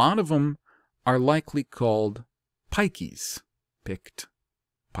 A lot of them are likely called pikeys, picked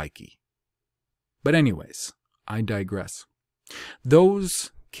pikey. But anyways, I digress.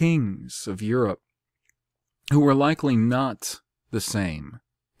 Those kings of Europe who were likely not the same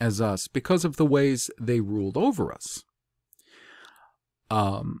as us because of the ways they ruled over us,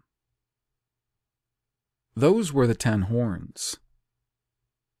 those were the 10 horns.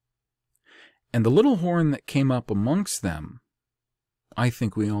 And the little horn that came up amongst them, I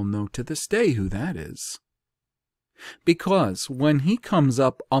think we all know to this day who that is. Because when he comes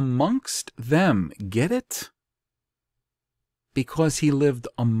up amongst them, get it? Because he lived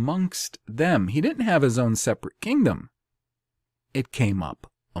amongst them. He didn't have his own separate kingdom. It came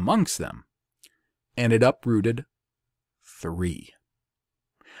up amongst them. And it uprooted 3.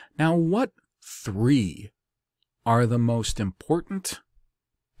 Now, what 3 are the most important,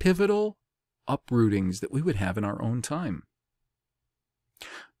 pivotal uprootings that we would have in our own time?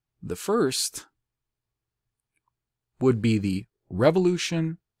 The first would be the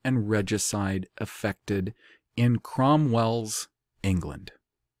revolution and regicide effected in Cromwell's England.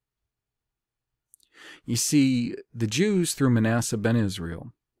 You see, the Jews, through Manasseh ben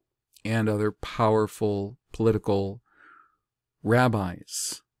Israel and other powerful political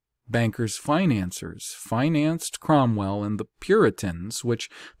rabbis, bankers, financiers, financed Cromwell and the Puritans, which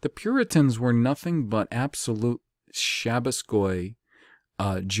the Puritans were nothing but absolute Shabbos Goy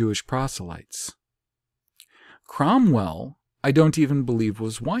Jewish proselytes. Cromwell, I don't even believe,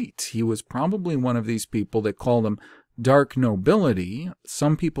 was white. He was probably one of these people that call them dark nobility.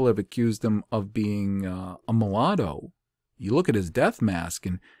 Some people have accused him of being a mulatto. You look at his death mask,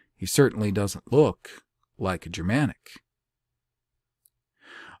 and he certainly doesn't look like a Germanic.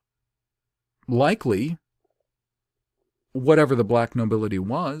 Likely, whatever the black nobility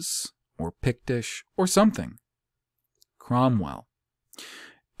was, or Pictish, or something, Cromwell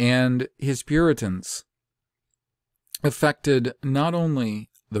and his Puritans affected not only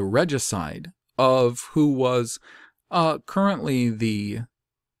the regicide of who was currently the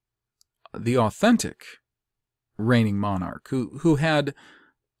authentic reigning monarch, who had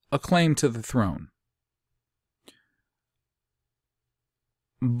a claim to the throne,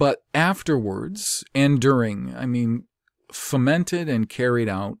 but afterwards and during, fomented and carried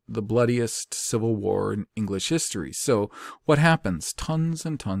out the bloodiest civil war in English history. So what happens? Tons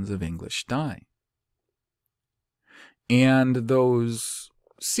and tons of English die. And those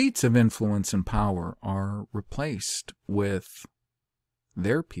seats of influence and power are replaced with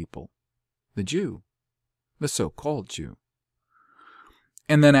their people, the Jew, the so-called Jew.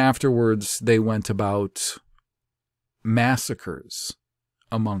 And then afterwards, they went about massacres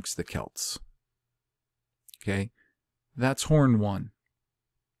amongst the Celts. Okay, that's Horn 1.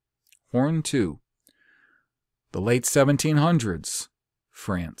 Horn 2, the late 1700s,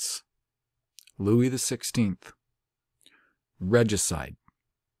 France, Louis XVI, regicide.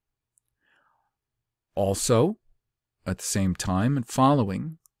 Also, at the same time and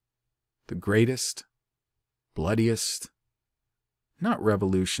following, the greatest, bloodiest, not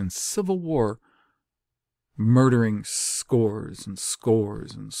revolution, civil war, murdering scores and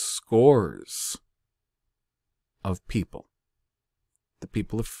scores and scores of people, the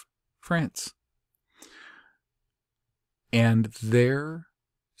people of France. And their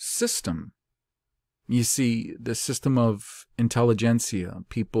system, you see, the system of intelligentsia,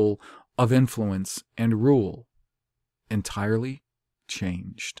 people of influence and rule, entirely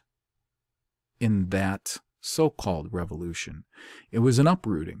changed in that so-called revolution. It was an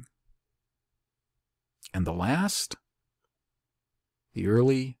uprooting. And the last, the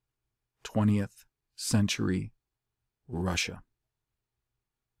early 20th century Russia.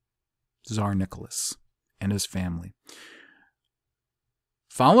 Tsar Nicholas and his family.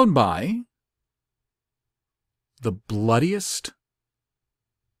 Followed by the bloodiest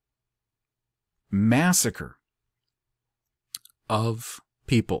massacre of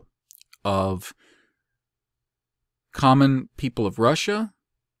people, of common people of Russia,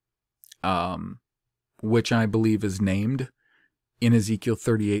 which I believe is named in Ezekiel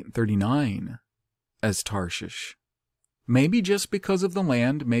 38 and 39 as Tarshish. Maybe just because of the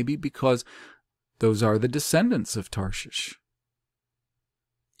land, maybe because those are the descendants of Tarshish.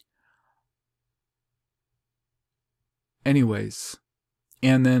 Anyways,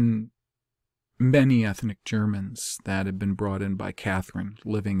 and then many ethnic Germans that had been brought in by Catherine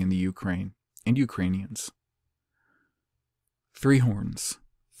living in the Ukraine, and Ukrainians. 3 horns.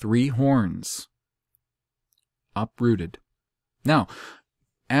 3 horns. Uprooted. Now,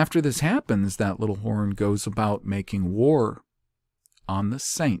 after this happens, that little horn goes about making war on the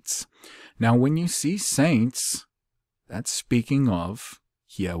saints. Now, when you see saints, that's speaking of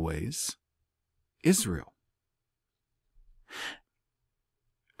Yahweh's Israel.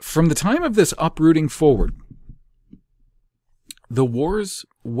 From the time of this uprooting forward, the wars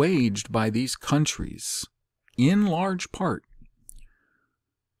waged by these countries, in large part,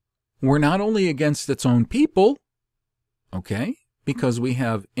 were not only against its own people, okay, because we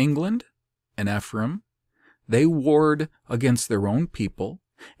have England and Ephraim, they warred against their own people,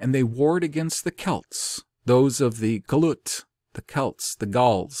 and they warred against the Celts, those of the Galut, the Celts, the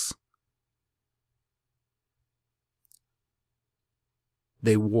Gauls.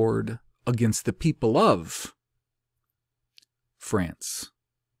 They warred against the people of France.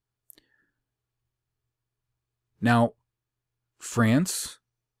 Now, France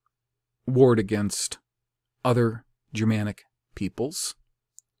warred against other Germanic peoples.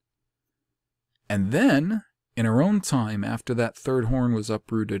 And then, in her own time, after that 3rd horn was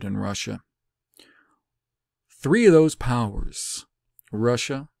uprooted in Russia, 3 of those powers,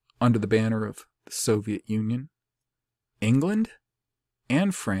 Russia under the banner of the Soviet Union, England,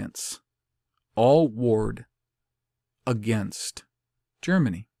 and France, all warred against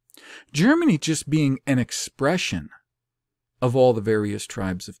Germany. Germany just being an expression of all the various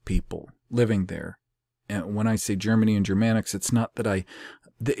tribes of people living there. And when I say Germany and Germanics, it's not that I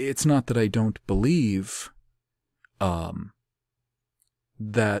don't believe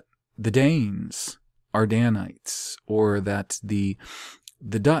that the Danes are Danites, or that the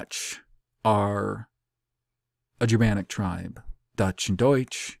Dutch are a Germanic tribe, Dutch and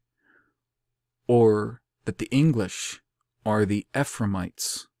Deutsch, or that the English are the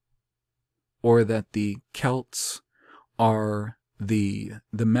Ephraimites, or that the Celts are the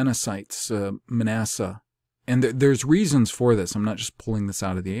Manassites, Manasseh. And there's reasons for this. I'm not just pulling this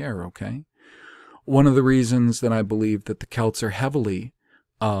out of the air, okay? One of the reasons that I believe that the Celts are heavily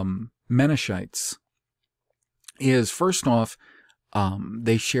Menashites is, first off,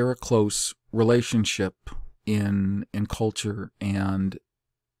 they share a close relationship in culture and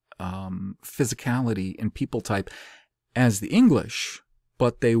physicality and people type as the English,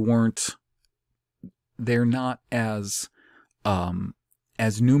 but they're not as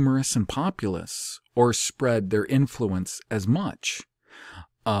numerous and populous, or spread their influence as much.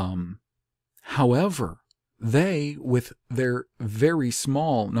 However, they, with their very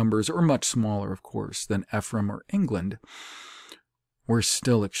small numbers, or much smaller, of course, than Ephraim or England, were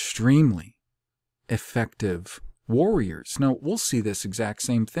still extremely effective warriors. Now, we'll see this exact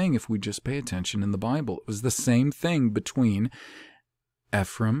same thing if we just pay attention in the Bible. It was the same thing between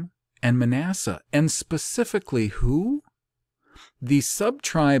Ephraim and Manasseh, and specifically who? The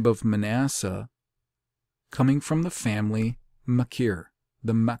sub-tribe of Manasseh coming from the family Machir,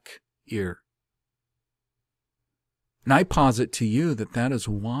 the Machir. And I posit to you that that is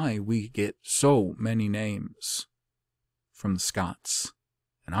why we get so many names from the Scots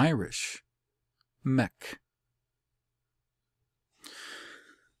and Irish. Mech.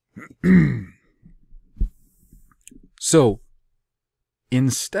 So,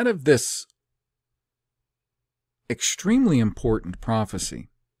 instead of this extremely important prophecy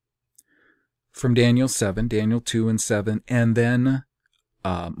from Daniel 7, Daniel 2 and 7, and then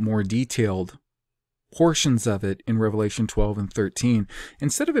more detailed portions of it in Revelation 12 and 13,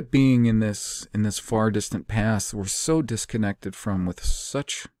 instead of it being in this far distant past we're so disconnected from, with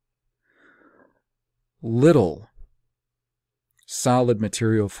such little solid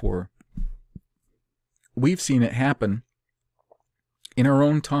material for, we've seen it happen in our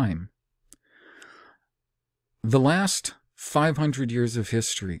own time. The last 500 years of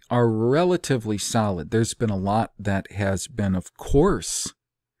history are relatively solid. There's been a lot that has been, of course,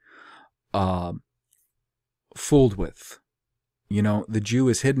 fooled with. You know, the Jew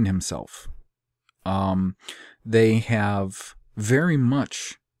has hidden himself. They have very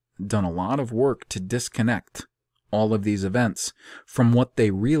much done a lot of work to disconnect all of these events from what they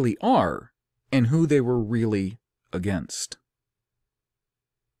really are and who they were really against.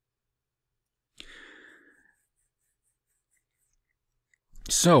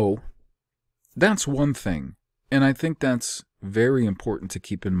 So, that's one thing, and I think that's very important to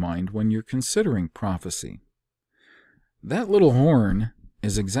keep in mind when you're considering prophecy. That little horn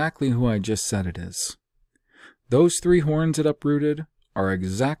is exactly who I just said it is. Those 3 horns it uprooted are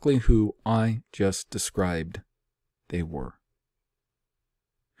exactly who I just described they were.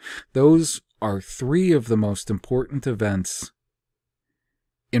 Those are three of the most important events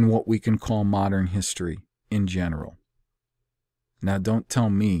in what we can call modern history in general. Now, don't tell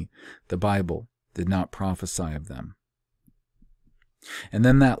me the Bible did not prophesy of them. And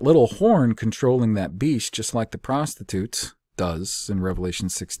then that little horn controlling that beast, just like the prostitutes does in Revelation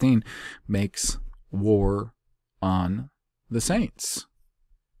 16, makes war on the saints.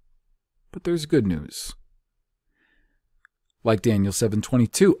 But there's good news. Like Daniel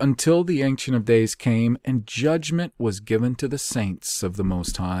 7:22, until the Ancient of Days came, and judgment was given to the saints of the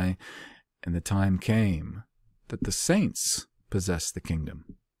Most High, and the time came that the saints possess the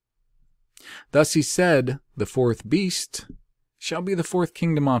kingdom. Thus he said, the fourth beast shall be the fourth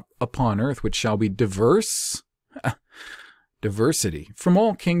kingdom upon earth, which shall be diverse, diversity, from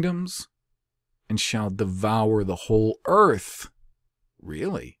all kingdoms, and shall devour the whole earth.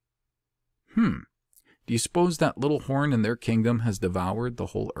 Really? Do you suppose that little horn in their kingdom has devoured the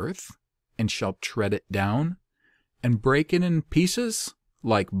whole earth, and shall tread it down, and break it in pieces,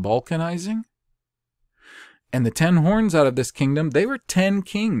 like balkanizing? And the 10 horns out of this kingdom, they were 10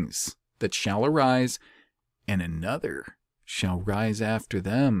 kings that shall arise, and another shall rise after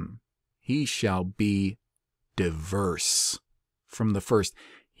them. He shall be diverse from the first.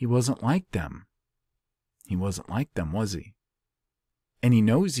 He wasn't like them. He wasn't like them, was he? And he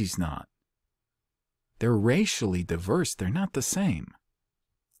knows he's not. They're racially diverse. They're not the same.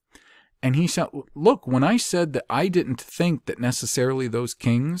 And he shall, look, when I said that I didn't think that necessarily those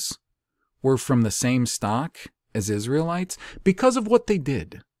kings were from the same stock as Israelites, because of what they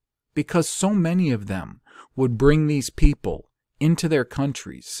did, because so many of them would bring these people into their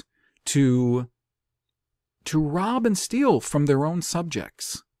countries to rob and steal from their own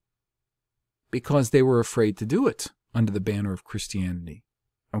subjects, because they were afraid to do it under the banner of Christianity.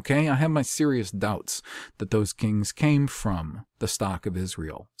 Okay, I have my serious doubts that those kings came from the stock of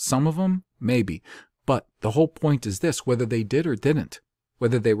Israel. Some of them, maybe. But the whole point is this, whether they did or didn't,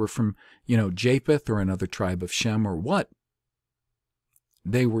 whether they were from, Japheth or another tribe of Shem or what,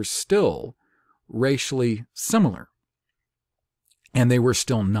 they were still racially similar. And they were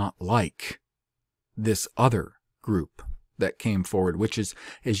still not like this other group that came forward, which is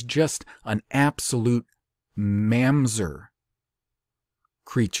just an absolute mamzer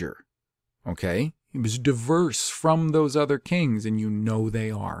creature. Okay? He was diverse from those other kings, and you know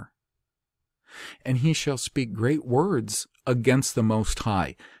they are. And he shall speak great words against the Most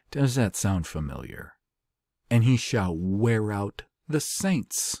High. Does that sound familiar? And he shall wear out the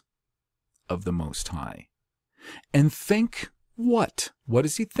saints of the Most High. And think what? What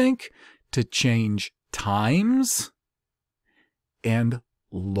does he think? To change times and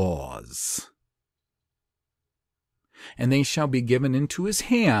laws. And they shall be given into his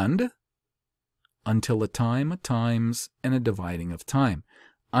hand until a time, a times, and a dividing of time.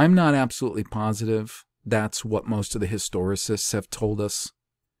 I'm not absolutely positive that's what most of the historicists have told us.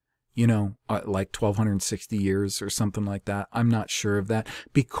 Like 1260 years or something like that. I'm not sure of that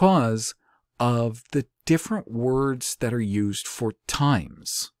because of the different words that are used for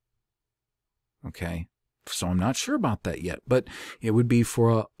times. Okay? So I'm not sure about that yet, but it would be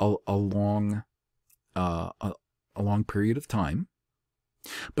for a long period of time.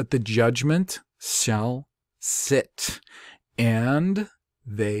 But the judgment shall sit, and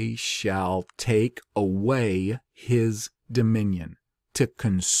they shall take away his dominion, to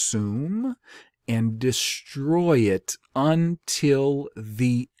consume and destroy it until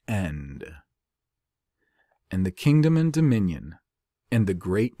the end. And the kingdom and dominion and the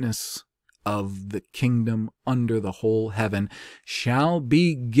greatness of the kingdom under the whole heaven shall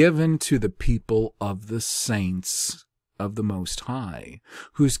be given to the people of the saints of the Most High,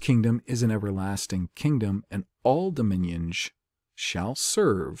 whose kingdom is an everlasting kingdom, and all dominions shall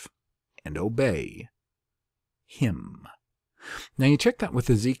serve and obey him. Now you check that with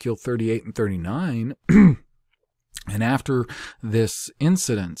Ezekiel 38 and 39, and after this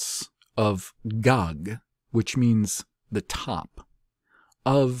incidence of Gog, which means the top,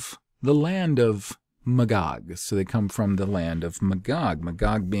 of the land of Magog. So they come from the land of Magog,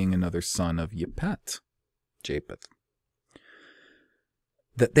 Magog being another son of Japheth.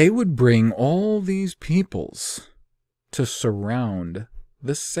 That they would bring all these peoples to surround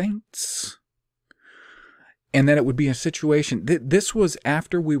the saints. And that it would be a situation, this was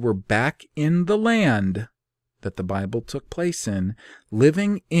after we were back in the land that the Bible took place in,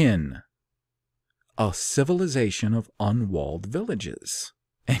 living in a civilization of unwalled villages.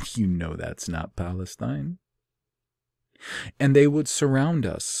 And you know that's not Palestine. And they would surround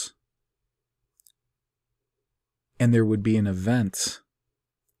us. And there would be an event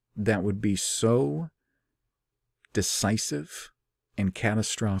that would be so decisive, and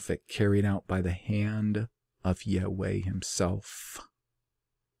catastrophic, carried out by the hand of Yahweh himself.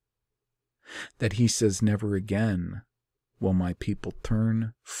 That he says, never again will my people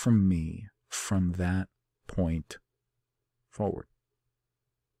turn from me from that point forward.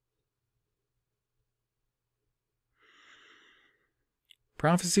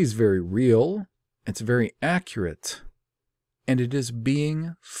 Prophecy is very real, it's very accurate, and it is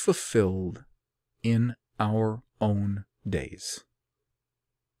being fulfilled in our own days.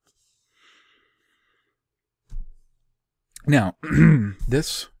 Now,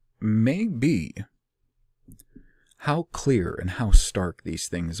 this may be how clear and how stark these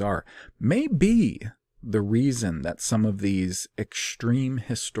things are, may be the reason that some of these extreme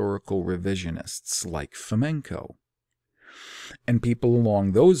historical revisionists like Fomenko and people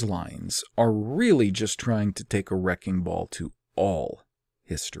along those lines are really just trying to take a wrecking ball to all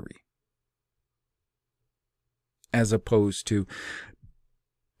history, as opposed to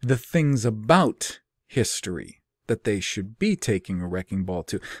the things about history that they should be taking a wrecking ball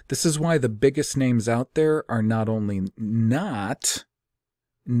to. This is why the biggest names out there are not only not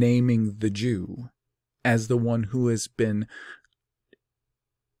naming the Jew as the one who has been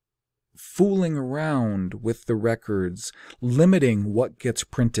fooling around with the records, limiting what gets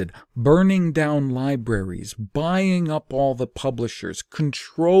printed, burning down libraries, buying up all the publishers,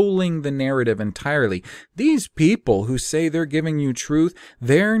 controlling the narrative entirely. These people who say they're giving you truth,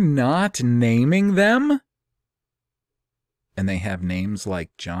 they're not naming them. And they have names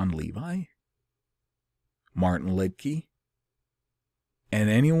like John Levi, Martin Lidke, and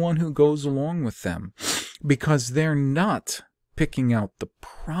anyone who goes along with them, because they're not picking out the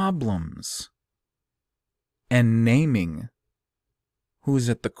problems and naming who's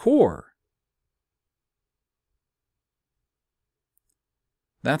at the core.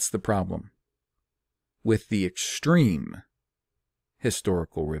 That's the problem with the extreme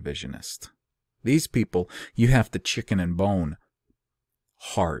historical revisionist. These people, you have to chicken and bone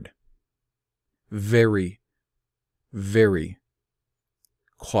hard. Very, very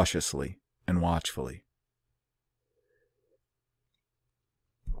cautiously and watchfully.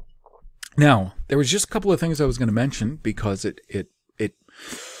 Now, there was just a couple of things I was going to mention because it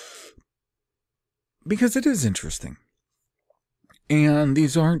is interesting. And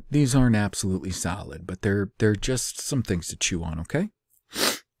these aren't absolutely solid, but they're just some things to chew on, okay?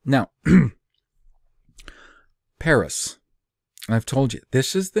 Now, Paris. I've told you,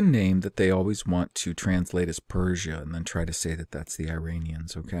 this is the name that they always want to translate as Persia and then try to say that that's the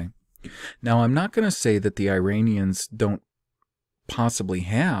Iranians, okay? Now, I'm not going to say that the Iranians don't possibly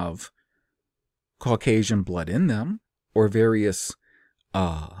have Caucasian blood in them, or various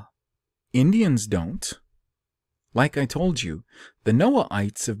Indians don't. Like I told you, the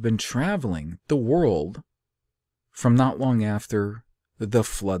Noahites have been traveling the world from not long after the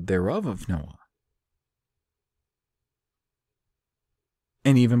flood thereof of Noah.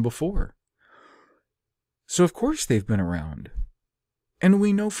 And even before. So of course they've been around. And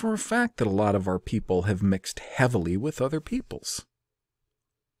we know for a fact that a lot of our people have mixed heavily with other peoples.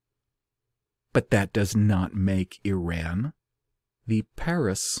 But that does not make Iran the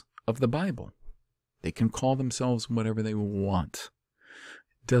Paris of the Bible. They can call themselves whatever they want.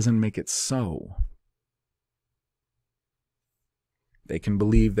 It doesn't make it so. They can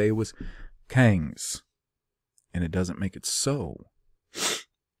believe they was kings, and it doesn't make it so.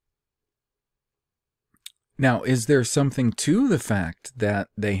 Now, is there something to the fact that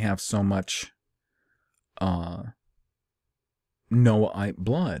they have so much Noahite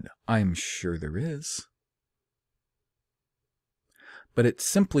blood? I'm sure there is. But it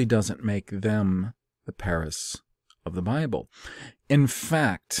simply doesn't make them the Paris of the Bible. In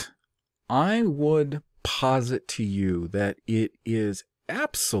fact, I would posit to you that it is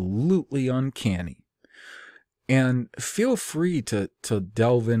absolutely uncanny. And feel free to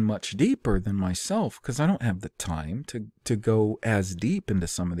delve in much deeper than myself, because I don't have the time to go as deep into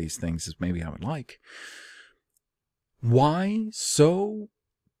some of these things as maybe I would like. Why so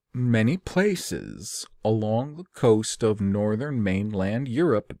many places along the coast of northern mainland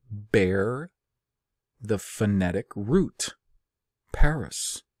Europe bear the phonetic root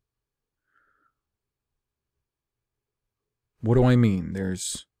Paris? What do I mean?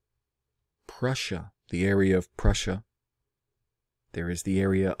 There's Prussia, the area of Prussia. There is the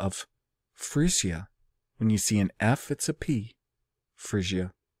area of Frisia. When you see an F, it's a P.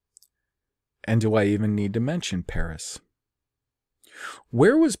 Frisia. And do I even need to mention Paris?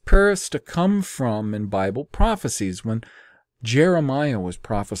 Where was Paris to come from in Bible prophecies when Jeremiah was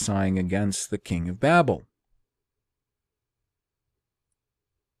prophesying against the king of Babel?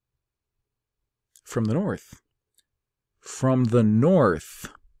 From the north. from the north,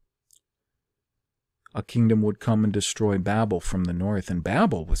 a kingdom would come and destroy Babel from the north. And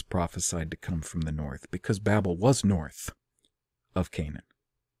Babel was prophesied to come from the north because Babel was north of Canaan.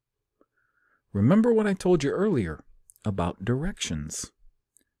 Remember what I told you earlier about directions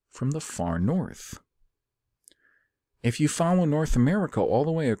from the far north. If you follow North America all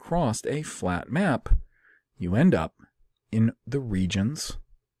the way across a flat map, you end up in the regions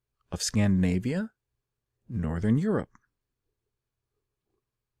of Scandinavia, Northern Europe,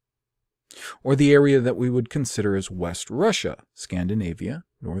 or the area that we would consider as West Russia, Scandinavia,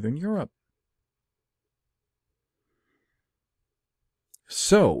 Northern Europe.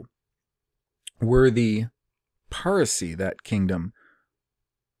 So, were the Parsi, that kingdom,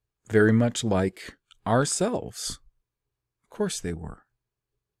 very much like ourselves? Of course they were.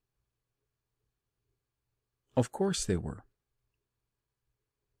 Of course they were.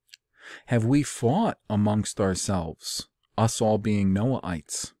 Have we fought amongst ourselves, us all being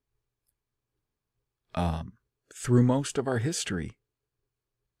Noahites, through most of our history?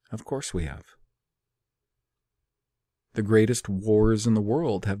 Of course we have. The greatest wars in the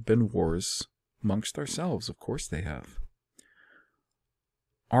world have been wars amongst ourselves. Of course they have.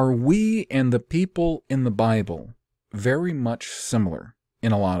 Are we and the people in the Bible very much similar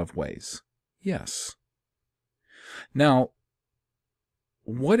in a lot of ways? Yes. Now,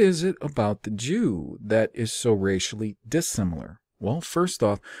 what is it about the Jew that is so racially dissimilar? Well, first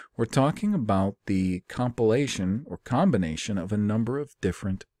off, we're talking about the compilation or combination of a number of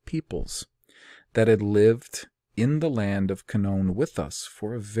different peoples that had lived in the land of Canaan with us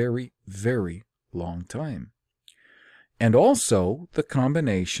for a very, very long time. And also the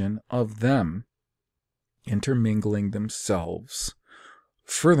combination of them intermingling themselves.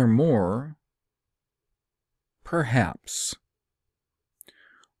 Furthermore, perhaps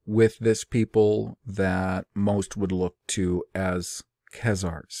with this people that most would look to as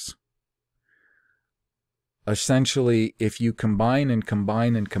Khazars. Essentially, if you combine the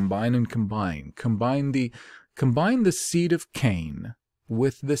seed of Cain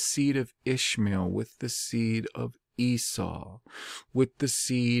with the seed of Ishmael, with the seed of Esau, with the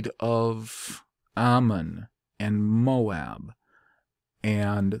seed of Ammon and Moab,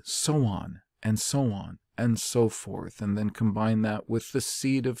 and so on and so on and so forth, and then combine that with the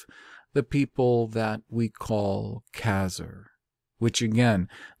seed of the people that we call Khazar, which again,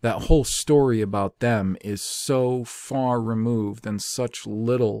 that whole story about them is so far removed and such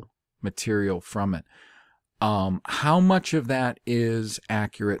little material from it. How much of that is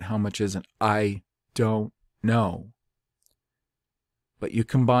accurate, how much isn't, I don't know. But you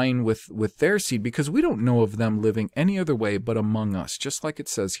combine with their seed, because we don't know of them living any other way but among us, just like it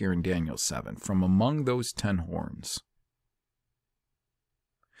says here in Daniel 7, from among those 10 horns.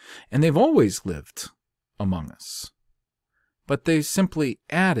 And they've always lived among us. But they simply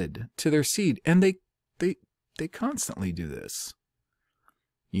added to their seed, and they constantly do this.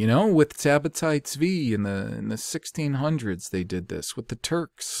 You know, with Sabbatai Tzvi in the 1600s, they did this. With the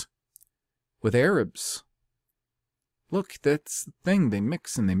Turks, with Arabs. Look, that's the thing. They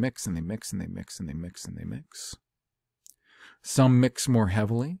mix and they mix and they mix and they mix and they mix and they mix. Some mix more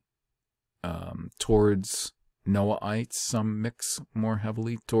heavily towards Noahites. Some mix more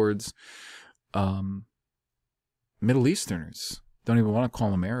heavily towards Middle Easterners. Don't even want to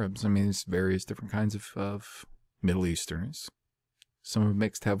call them Arabs. I mean, there's various different kinds of Middle Easterners. Some have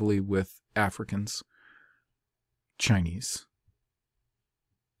mixed heavily with Africans, Chinese.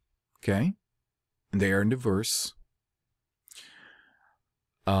 Okay? And they are diverse.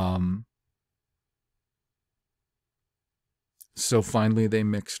 So finally they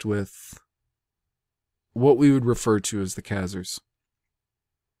mixed with what we would refer to as the Khazars,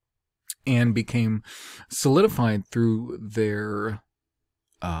 and became solidified through their,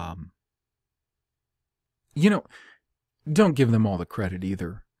 don't give them all the credit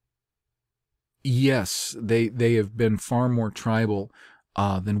either. Yes, they have been far more tribal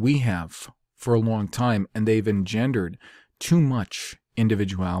than we have for a long time, and they've engendered too much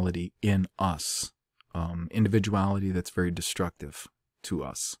individuality in us. Individuality that's very destructive to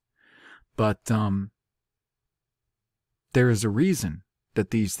us. But there is a reason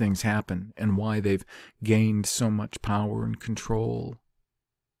that these things happen and why they've gained so much power and control.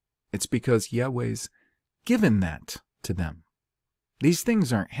 It's because Yahweh's given that to them. These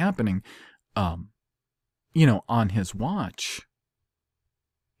things aren't happening, on his watch.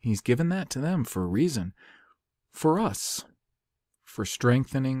 He's given that to them for a reason. For us. For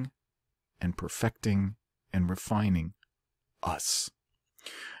strengthening and perfecting and refining us.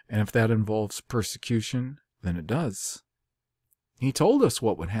 And if that involves persecution, then it does. He told us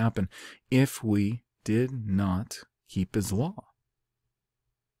what would happen if we did not keep his law.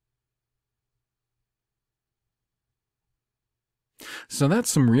 So that's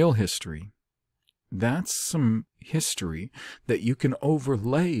some real history. That's some history that you can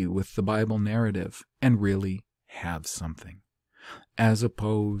overlay with the Bible narrative and really have something, as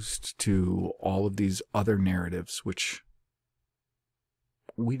opposed to all of these other narratives which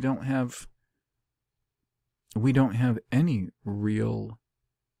we don't have any real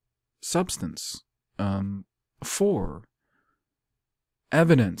substance for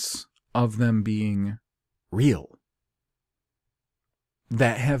evidence of them being real,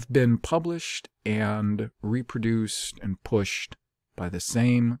 that have been published and reproduced and pushed by the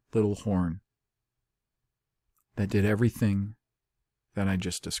same little horn that did everything that I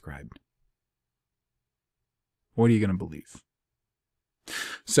just described. What are you going to believe?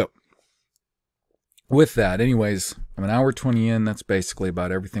 So, with that, anyways, I'm an hour 20 in. That's basically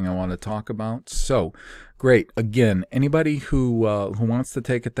about everything I want to talk about. So, great. Again, anybody who wants to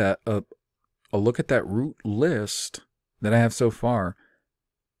take a look at that root list that I have so far,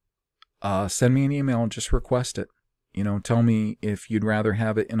 send me an email and just request it. Tell me if you'd rather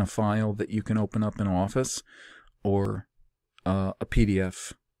have it in a file that you can open up in Office or a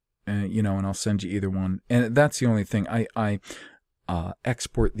PDF, and I'll send you either one. And that's the only thing. I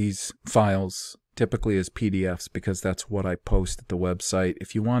export these files typically as PDFs because that's what I post at the website.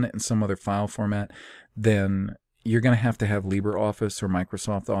 If you want it in some other file format, then you're going to have LibreOffice or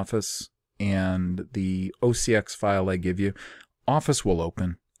Microsoft Office, and the OCX file I give you, Office will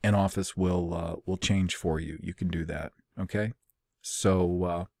open. And Office will change for you. You can do that, okay?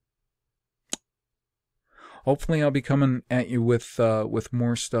 So hopefully I'll be coming at you with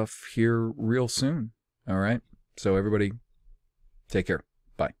more stuff here real soon. All right. So everybody, take care.